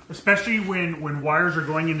 especially when wires are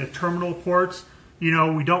going into terminal ports, we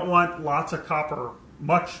don't want lots of copper,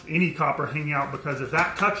 any copper hanging out, because if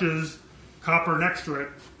that touches copper next to it,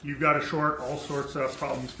 you've got a short. All sorts of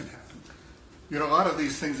problems can happen. A lot of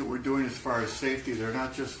these things that we're doing as far as safety, they're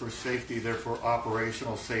not just for safety, they're for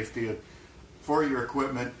operational safety for your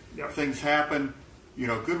equipment. Yep. Things happen.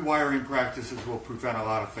 Good wiring practices will prevent a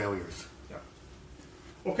lot of failures. Yep.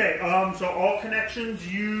 Okay, so all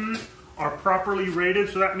connections used are properly rated.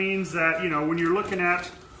 So that means that, when you're looking at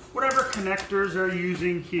whatever connectors they're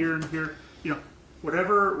using here and here,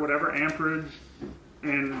 whatever amperage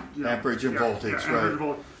and amperage and voltage, right? Amperage,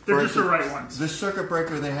 voltage. They're just the right ones. This circuit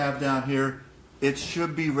breaker they have down here, it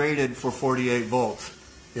should be rated for 48 volts.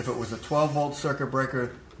 If it was a 12 volt circuit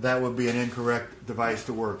breaker, that would be an incorrect device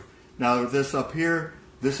to work. Now this up here,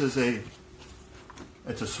 it's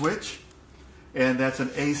a switch, and that's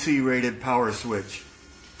an AC rated power switch.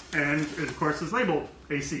 And it of course is labeled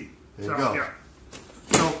AC. There you go. Yeah.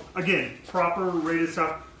 So again, proper rated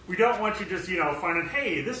stuff. We don't want you just finding,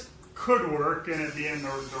 hey, this could work, and it being the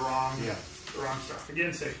wrong stuff.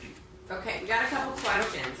 Again, safety. Okay, we got a couple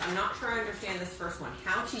questions. I'm not sure I understand this first one.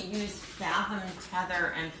 How to use Fathom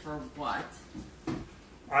tether and for what?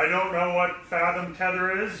 I don't know what Fathom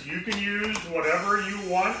tether is. You can use whatever you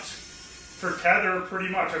want for tether, pretty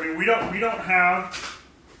much. I mean, we don't have.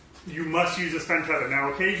 You must use this kind of tether.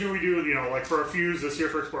 Now, occasionally we do, like for a fuse this year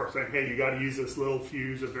for Explorer, saying, hey, you got to use this little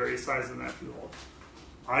fuse of various sizes in that fuse hole.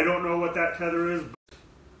 I don't know what that tether is.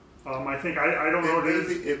 I think I don't know what it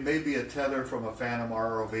is. It may be a tether from a Phantom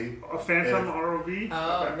ROV. A Phantom ROV?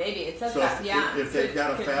 Oh, okay. Maybe. It says So that, yeah. if they've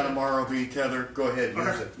got a Phantom ROV tether, go ahead,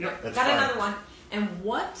 use it. Yep. That's Got fine. another one. And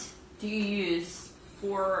what do you use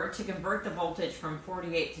to convert the voltage from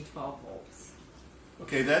 48 to 12 volts?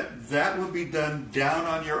 Okay, that would be done down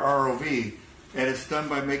on your ROV, and it's done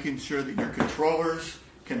by making sure that your controllers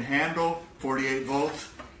can handle 48 volts.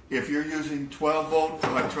 If you're using 12 volt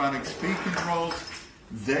electronic speed controls,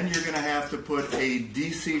 then you're going to have to put a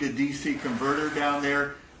DC to DC converter down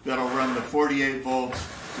there that'll run the 48 volts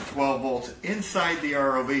to 12 volts inside the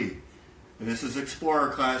ROV. And this is Explorer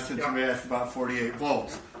class, since you asked about 48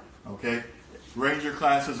 volts. Okay, Ranger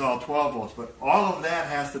class is all 12 volts, but all of that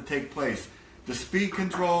has to take place. The speed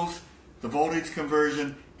controls, the voltage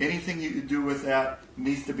conversion, anything you do with that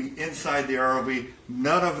needs to be inside the ROV.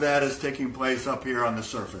 None of that is taking place up here on the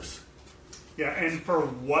surface. Yeah, and for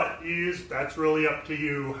what you use, that's really up to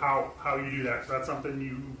you how you do that. So that's something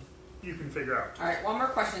you can figure out. All right, one more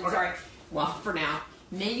question. Okay. Sorry. Well, for now,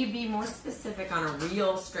 may you be more specific on a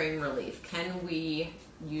real strain relief? Can we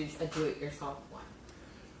use a do-it-yourself one?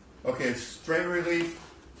 Okay, strain relief,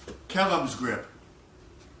 Kellum's grip.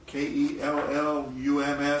 Kellums,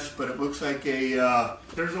 but it looks like a...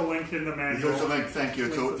 There's a link in the manual. There's a link, thank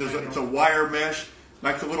you. It's a wire mesh,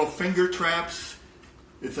 like the little finger traps.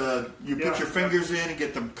 You put your fingers in and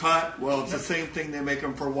get them caught. Well, it's the same thing, they make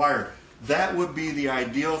them for wire. That would be the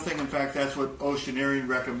ideal thing. In fact, that's what Oceaneering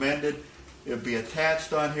recommended. It would be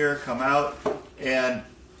attached on here, come out, and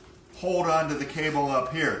hold on to the cable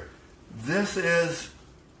up here. This is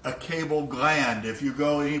a cable gland. If you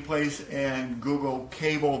go any place and Google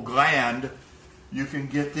cable gland, you can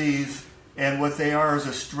get these. And what they are is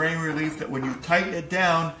a strain relief that when you tighten it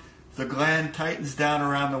down, the gland tightens down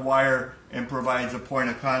around the wire and provides a point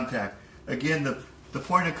of contact. Again, the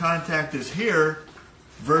point of contact is here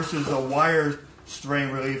versus a wire strain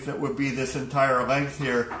relief that would be this entire length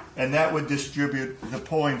here, and that would distribute the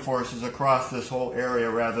pulling forces across this whole area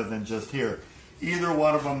rather than just here. Either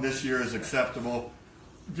one of them this year is acceptable.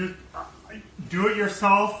 Just do it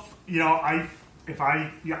yourself. I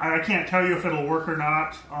can't tell you if it'll work or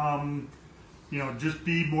not. Just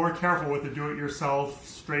be more careful with the do-it-yourself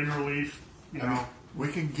strain relief. We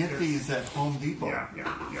can get these at Home Depot.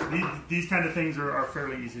 Yeah. These kind of things are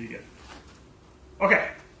fairly easy to get.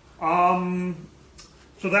 Okay.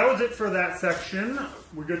 So that was it for that section.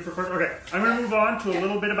 We're good for first. Okay. I'm going to move on to a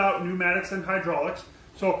little bit about pneumatics and hydraulics.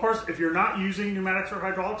 So, of course, if you're not using pneumatics or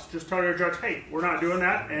hydraulics, just tell your judge, hey, we're not doing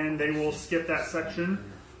that, and they will skip that section.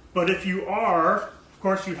 But if you are, of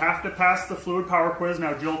course, you have to pass the fluid power quiz.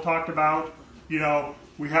 Now, Jill talked about, we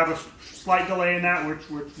have a slight delay in that, which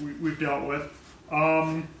we've dealt with.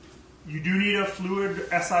 You do need a fluid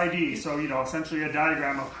SID, so essentially a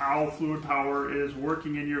diagram of how fluid power is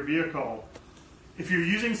working in your vehicle. If you're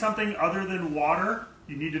using something other than water,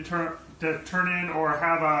 you need to turn in or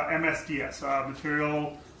have a MSDS, a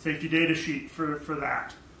material safety data sheet for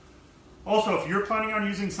that. Also, if you're planning on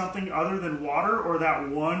using something other than water or that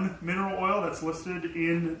one mineral oil that's listed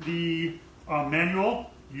in the manual,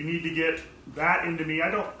 you need to get that into me.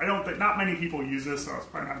 I don't think, not many people use this, so it's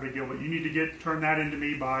probably not a big deal, but you need to turn that into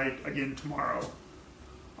me by, again, tomorrow.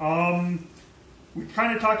 We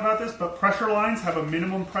kind of talked about this, but pressure lines have a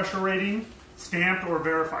minimum pressure rating, stamped or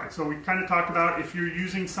verified. So we kind of talked about if you're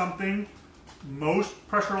using something, most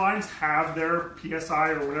pressure lines have their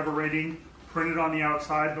PSI or whatever rating printed on the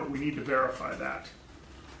outside, but we need to verify that.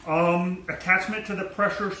 Attachment to the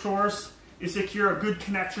pressure source is secure, a good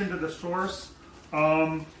connection to the source.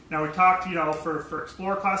 Now we talked, for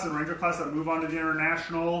Explorer class and Ranger class that move on to the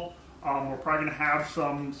International, we're probably going to have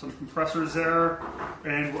some compressors there,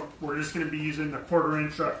 and we're just going to be using the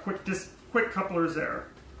 1/4" quick couplers there.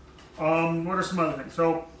 What are some other things?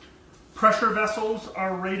 So pressure vessels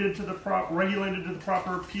are regulated to the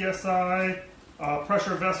proper PSI.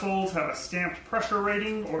 Pressure vessels have a stamped pressure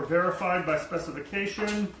rating or verified by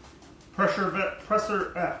specification. Pressure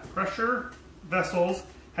vessels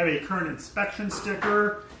have a current inspection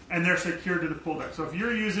sticker, and they're secured to the pool deck. So if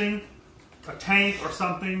you're using a tank or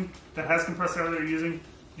something that has compressed air that you're using,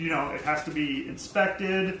 it has to be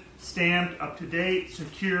inspected, stamped, up to date,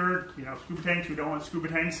 secured. Scuba tanks, we don't want scuba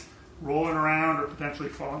tanks rolling around or potentially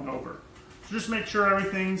falling over. So just make sure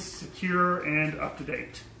everything's secure and up to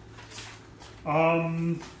date.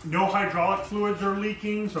 No hydraulic fluids are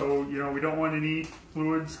leaking, so we don't want any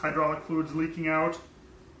hydraulic fluids leaking out.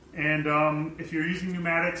 And if you're using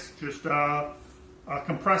pneumatics, just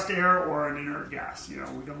compressed air or an inert gas. We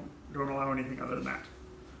don't allow anything other than that.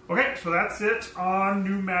 Okay, so that's it on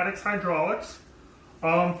pneumatics, hydraulics.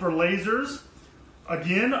 For lasers,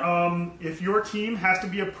 again, if your team has to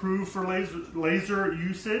be approved for laser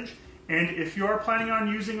usage, and if you are planning on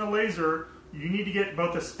using a laser, you need to get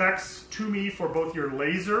both the specs to me for both your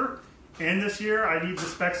laser, and this year I need the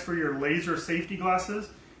specs for your laser safety glasses,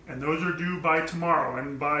 and those are due by tomorrow.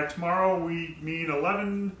 And by tomorrow we mean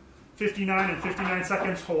 11:59 and 59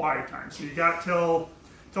 seconds Hawaii time. So you got till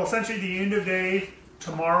essentially the end of day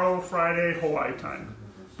tomorrow, Friday, Hawaii time.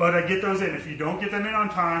 But get those in. If you don't get them in on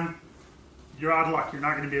time, you're out of luck. You're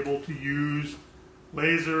not going to be able to use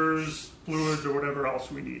lasers, fluids, or whatever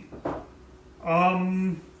else we need.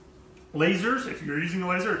 Lasers, if you're using a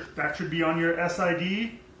laser, that should be on your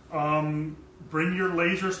SID. Bring your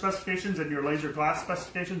laser specifications and your laser glass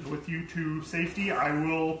specifications with you to safety. I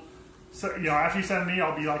will, after you send me,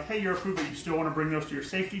 I'll be like, hey, you're approved, but you still want to bring those to your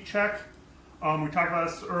safety check. We talked about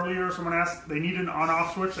this earlier. Someone asked, they need an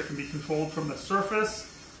on-off switch that can be controlled from the surface.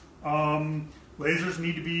 Lasers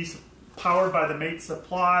need to be powered by the mate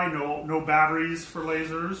supply, no batteries for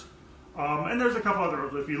lasers. And there's a couple other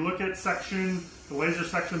rules. If you look at the laser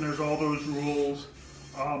section, there's all those rules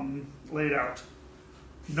laid out.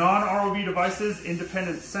 Non-ROV devices,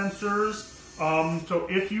 independent sensors. So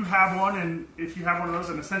if you have one of those,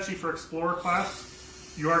 and essentially for Explorer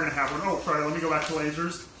class, you are going to have one. Oh, sorry, let me go back to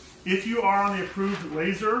lasers. If you are on the approved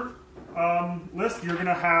laser list, you're going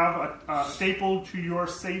to have a stapled to your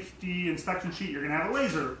safety inspection sheet. You're going to have a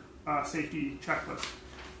laser safety checklist,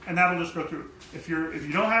 and that'll just go through. If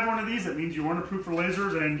you don't have one of these, that means you weren't approved for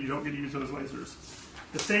lasers, and you don't get to use those lasers.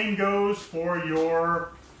 The same goes for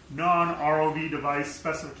your non-ROV device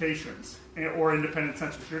specifications or independent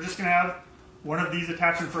sensors. You're just going to have one of these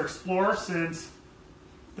attachment for Explorer, since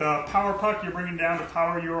the power puck you're bringing down to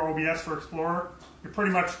power your OBS for Explorer, you're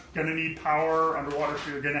pretty much going to need power underwater,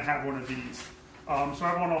 so you're going to have one of these. So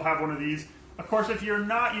everyone will have one of these. Of course, if you're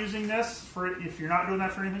not using this, if you're not doing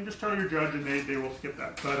that for anything, just tell your judge and they will skip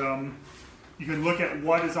that. But you can look at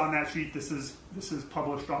what is on that sheet. This is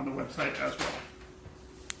published on the website as well.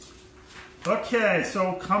 Okay,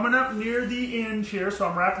 so coming up near the end here, so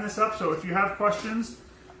I'm wrapping this up. So if you have questions,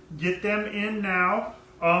 get them in now.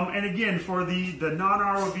 And again, for the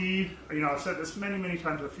non-ROV, I've said this many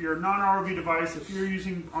times, if you're a non-ROV device, if you're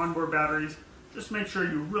using onboard batteries, just make sure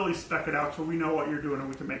you really spec it out so we know what you're doing and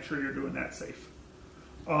we can make sure you're doing that safe.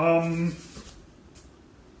 I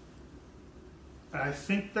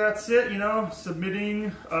think that's it,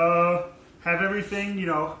 submitting, have everything,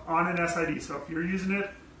 on an SID. So if you're using it,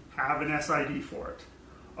 have an SID for it.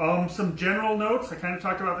 Some general notes, I kind of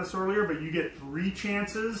talked about this earlier, but you get 3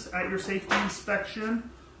 chances at your safety inspection.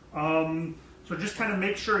 So just kind of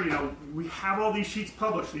make sure, we have all these sheets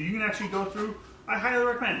published, so you can actually go through. I highly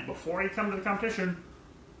recommend, before you come to the competition,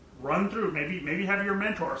 run through, maybe have your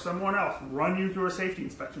mentor or someone else run you through a safety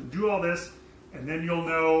inspection. Do all this, and then you'll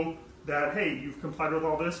know that, hey, you've complied with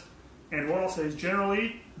all this. And what I'll say is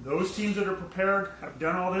generally, those teams that are prepared, have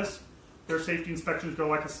done all this, their safety inspections go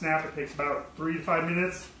like a snap. It takes about 3 to 5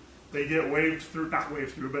 minutes. They get waved through, not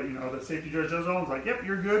waved through, but the safety judge does all. It's like, yep,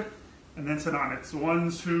 you're good. And then sent on. It's the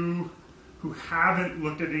ones who haven't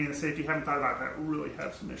looked at any of the safety, haven't thought about that, really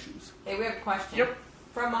have some issues. Hey, we have a question. Yep.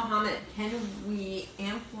 From Mohammed, can we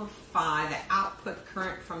amplify the output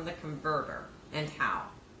current from the converter, and how?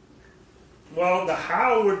 Well, the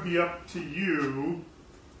how would be up to you.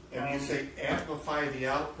 And you say amplify the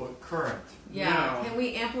output current. Yeah, No. can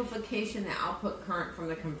we amplification the output current from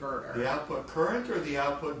the converter? The output current or the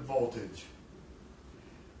output voltage?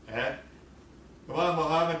 And come on,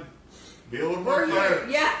 Mohammed, be a little more We're clear. here.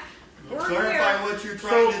 Yeah, we're Clarify here. what you're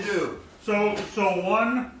trying to do. So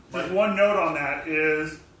one note on that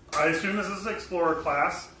is, I assume this is Explorer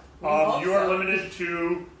class. hope You are so. limited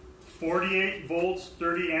to 48 volts,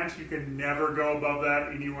 30 amps. You can never go above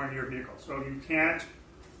that anywhere in your vehicle. So you can't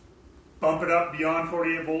bump it up beyond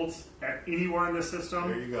 48 volts at anywhere in the system.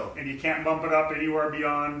 There you go. And you can't bump it up anywhere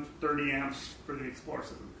beyond 30 amps for the Explorer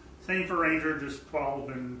system. Same for Ranger, just 12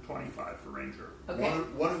 and 25 for Ranger. Okay.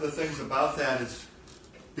 One of the things about that is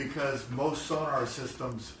because most sonar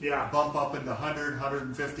systems Yeah. bump up into 100,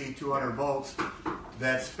 150, 200 volts,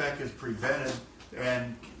 that spec is prevented.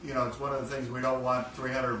 And, it's one of the things we don't want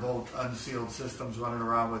 300 volt unsealed systems running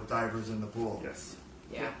around with divers in the pool. Yes.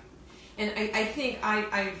 Yeah. And I think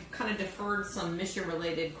I've kind of deferred some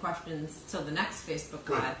mission-related questions till the next Facebook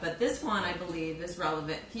Good. Live, but this one I believe is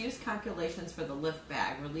relevant. Fuse calculations for the lift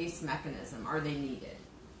bag release mechanism, are they needed?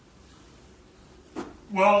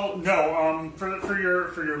 Well, no. For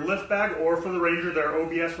your lift bag or for the Ranger, their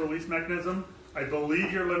OBS release mechanism, I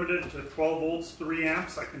believe you're limited to 12 volts, 3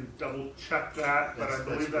 amps. I can double check that, but I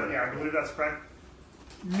believe that's correct.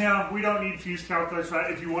 No, we don't need fuse calculations.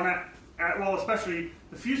 If you want to, especially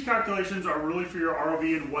the fuse calculations are really for your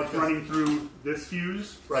ROV and what's running through this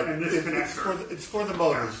fuse and this connector. It's for the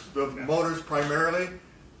motors, motors primarily.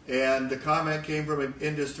 And the comment came from an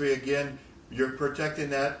industry again. You're protecting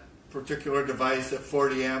that particular device at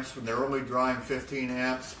 40 amps when they're only drawing 15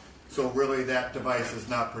 amps. So really that device is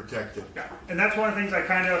not protected. Yeah, and that's one of the things I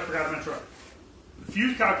kind of forgot to mention. The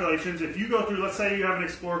fuse calculations, if you go through, let's say you have an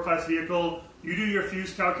Explorer class vehicle, you do your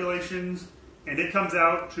fuse calculations, and it comes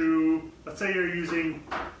out to, let's say you're using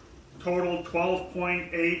total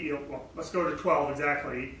 12.8, well, let's go to 12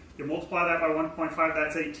 exactly. You multiply that by 1.5,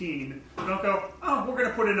 that's 18. Don't go, oh, we're going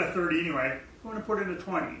to put in a 30 anyway. We're going to put in a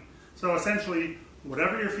 20. So essentially,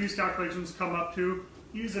 whatever your fuse calculations come up to,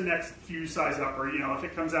 use the next fuse size up, or if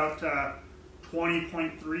it comes out to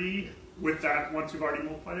 20.3 with that, once you've already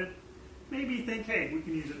multiplied it, maybe think, hey, we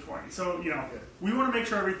can use a 20. So we want to make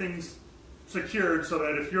sure everything's secured so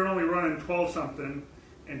that if you're only running 12 something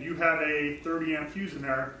and you have a 30 amp fuse in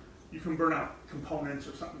there, you can burn out components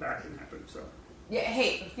or something bad can happen. So Yeah,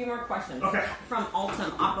 hey, a few more questions. Okay. From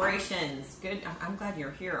Ultim Operations. Good, I'm glad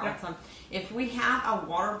you're here, Yeah. Ultim. If we have a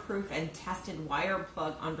waterproof and tested wire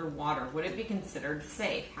plug underwater, would it be considered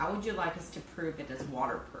safe? How would you like us to prove it is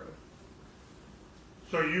waterproof?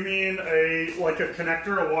 So you mean a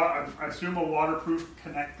connector, I assume a waterproof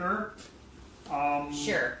connector?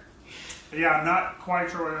 Sure. Yeah, I'm not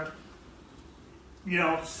quite sure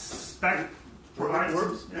what, spec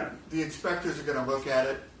provides. Yeah. The inspectors are going to look at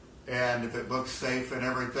it, and if it looks safe and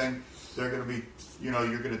everything, they're going to be,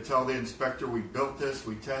 you're going to tell the inspector, we built this,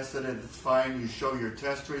 we tested it, it's fine, you show your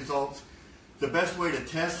test results. The best way to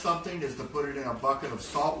test something is to put it in a bucket of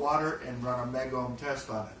salt water and run a megohm test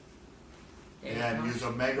on it. And use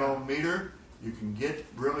a megohm meter. You can get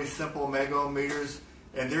really simple megohm meters,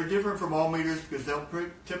 and they're different from all meters because they'll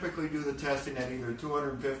typically do the testing at either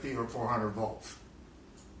 250 or 400 volts.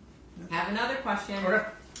 I have another question. Okay.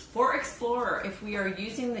 For Explorer, if we are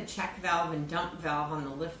using the check valve and dump valve on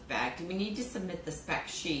the lift bag, do we need to submit the spec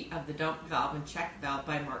sheet of the dump valve and check valve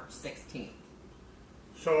by March 16th?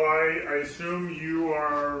 So I assume you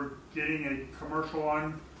are getting a commercial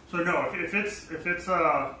one. So no, if it's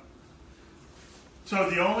a so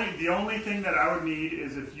the only thing that I would need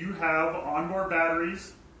is if you have onboard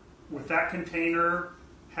batteries with that container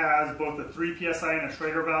has both a 3 psi and a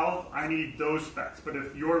Schrader valve, I need those specs. But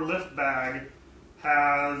if your lift bag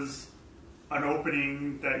has an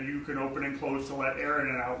opening that you can open and close to let air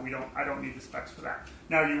in and out, I don't need the specs for that.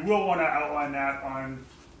 Now you will want to outline that on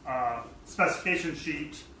specification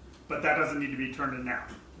sheet, but that doesn't need to be turned in now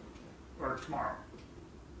or tomorrow.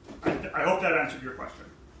 I hope that answered your question.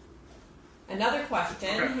 Another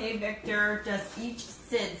question. Okay. Hey, Victor, does each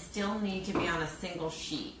SID still need to be on a single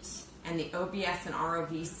sheet? And the OBS and ROV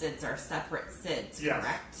SIDs are separate SIDs, Yes.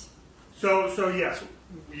 correct? So yes,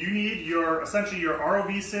 you need essentially your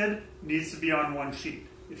ROV SID needs to be on one sheet.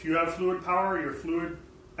 If you have fluid power, your fluid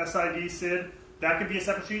SID SID, that could be a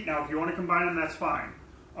separate sheet. Now, if you want to combine them, that's fine.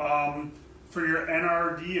 For your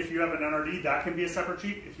NRD, if you have an NRD, that can be a separate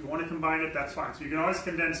sheet. If you want to combine it, that's fine. So you can always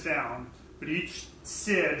condense down, but each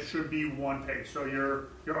SID should be one page. So your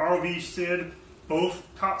ROV SID, both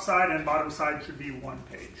top side and bottom side should be one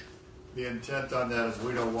page. The intent on that is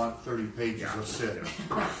we don't want 30 pages of SID.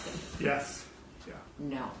 Yes. Yeah.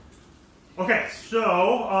 No. Okay,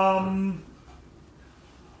 so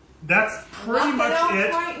that's pretty much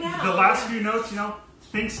it. Right now. The last few notes,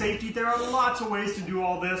 think safety. There are lots of ways to do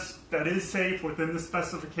all this that is safe within the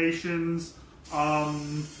specifications. So,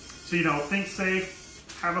 think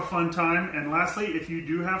safe, have a fun time. And lastly, if you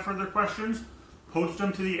do have further questions, post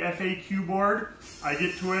them to the FAQ board. I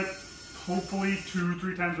get to it hopefully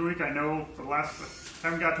 2-3 times a week. I know for the last, I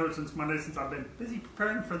haven't got to it since Monday, since I've been busy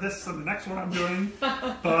preparing for this and the next one I'm doing.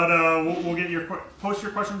 But we'll get post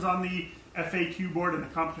your questions on the FAQ board in the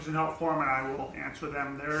competition help forum, and I will answer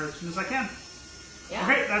them there as soon as I can. Yeah.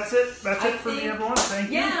 Okay, that's it. That's it for me, everyone.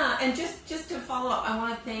 Thank you. Yeah, and just to follow up, I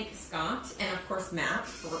want to thank Scott and of course Matt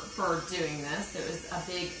for doing this. It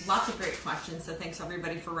was lots of great questions. So thanks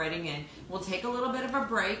everybody for writing in. We'll take a little bit of a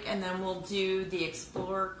break, and then we'll do the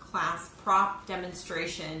Explorer class prop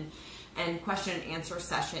demonstration and question and answer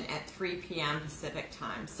session at 3 p.m. Pacific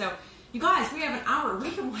time. So. You guys, we have an hour.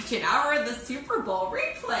 We can watch an hour of the Super Bowl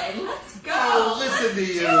replay. Let's go. Oh, listen to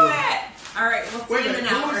you. Do it. All right, we'll see you in an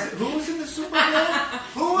hour. Who was in the Super Bowl?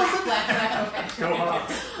 Who was in Go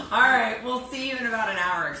Hawks. All right, we'll see you in about an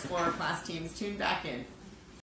hour, Explorer class teams. Tune back in.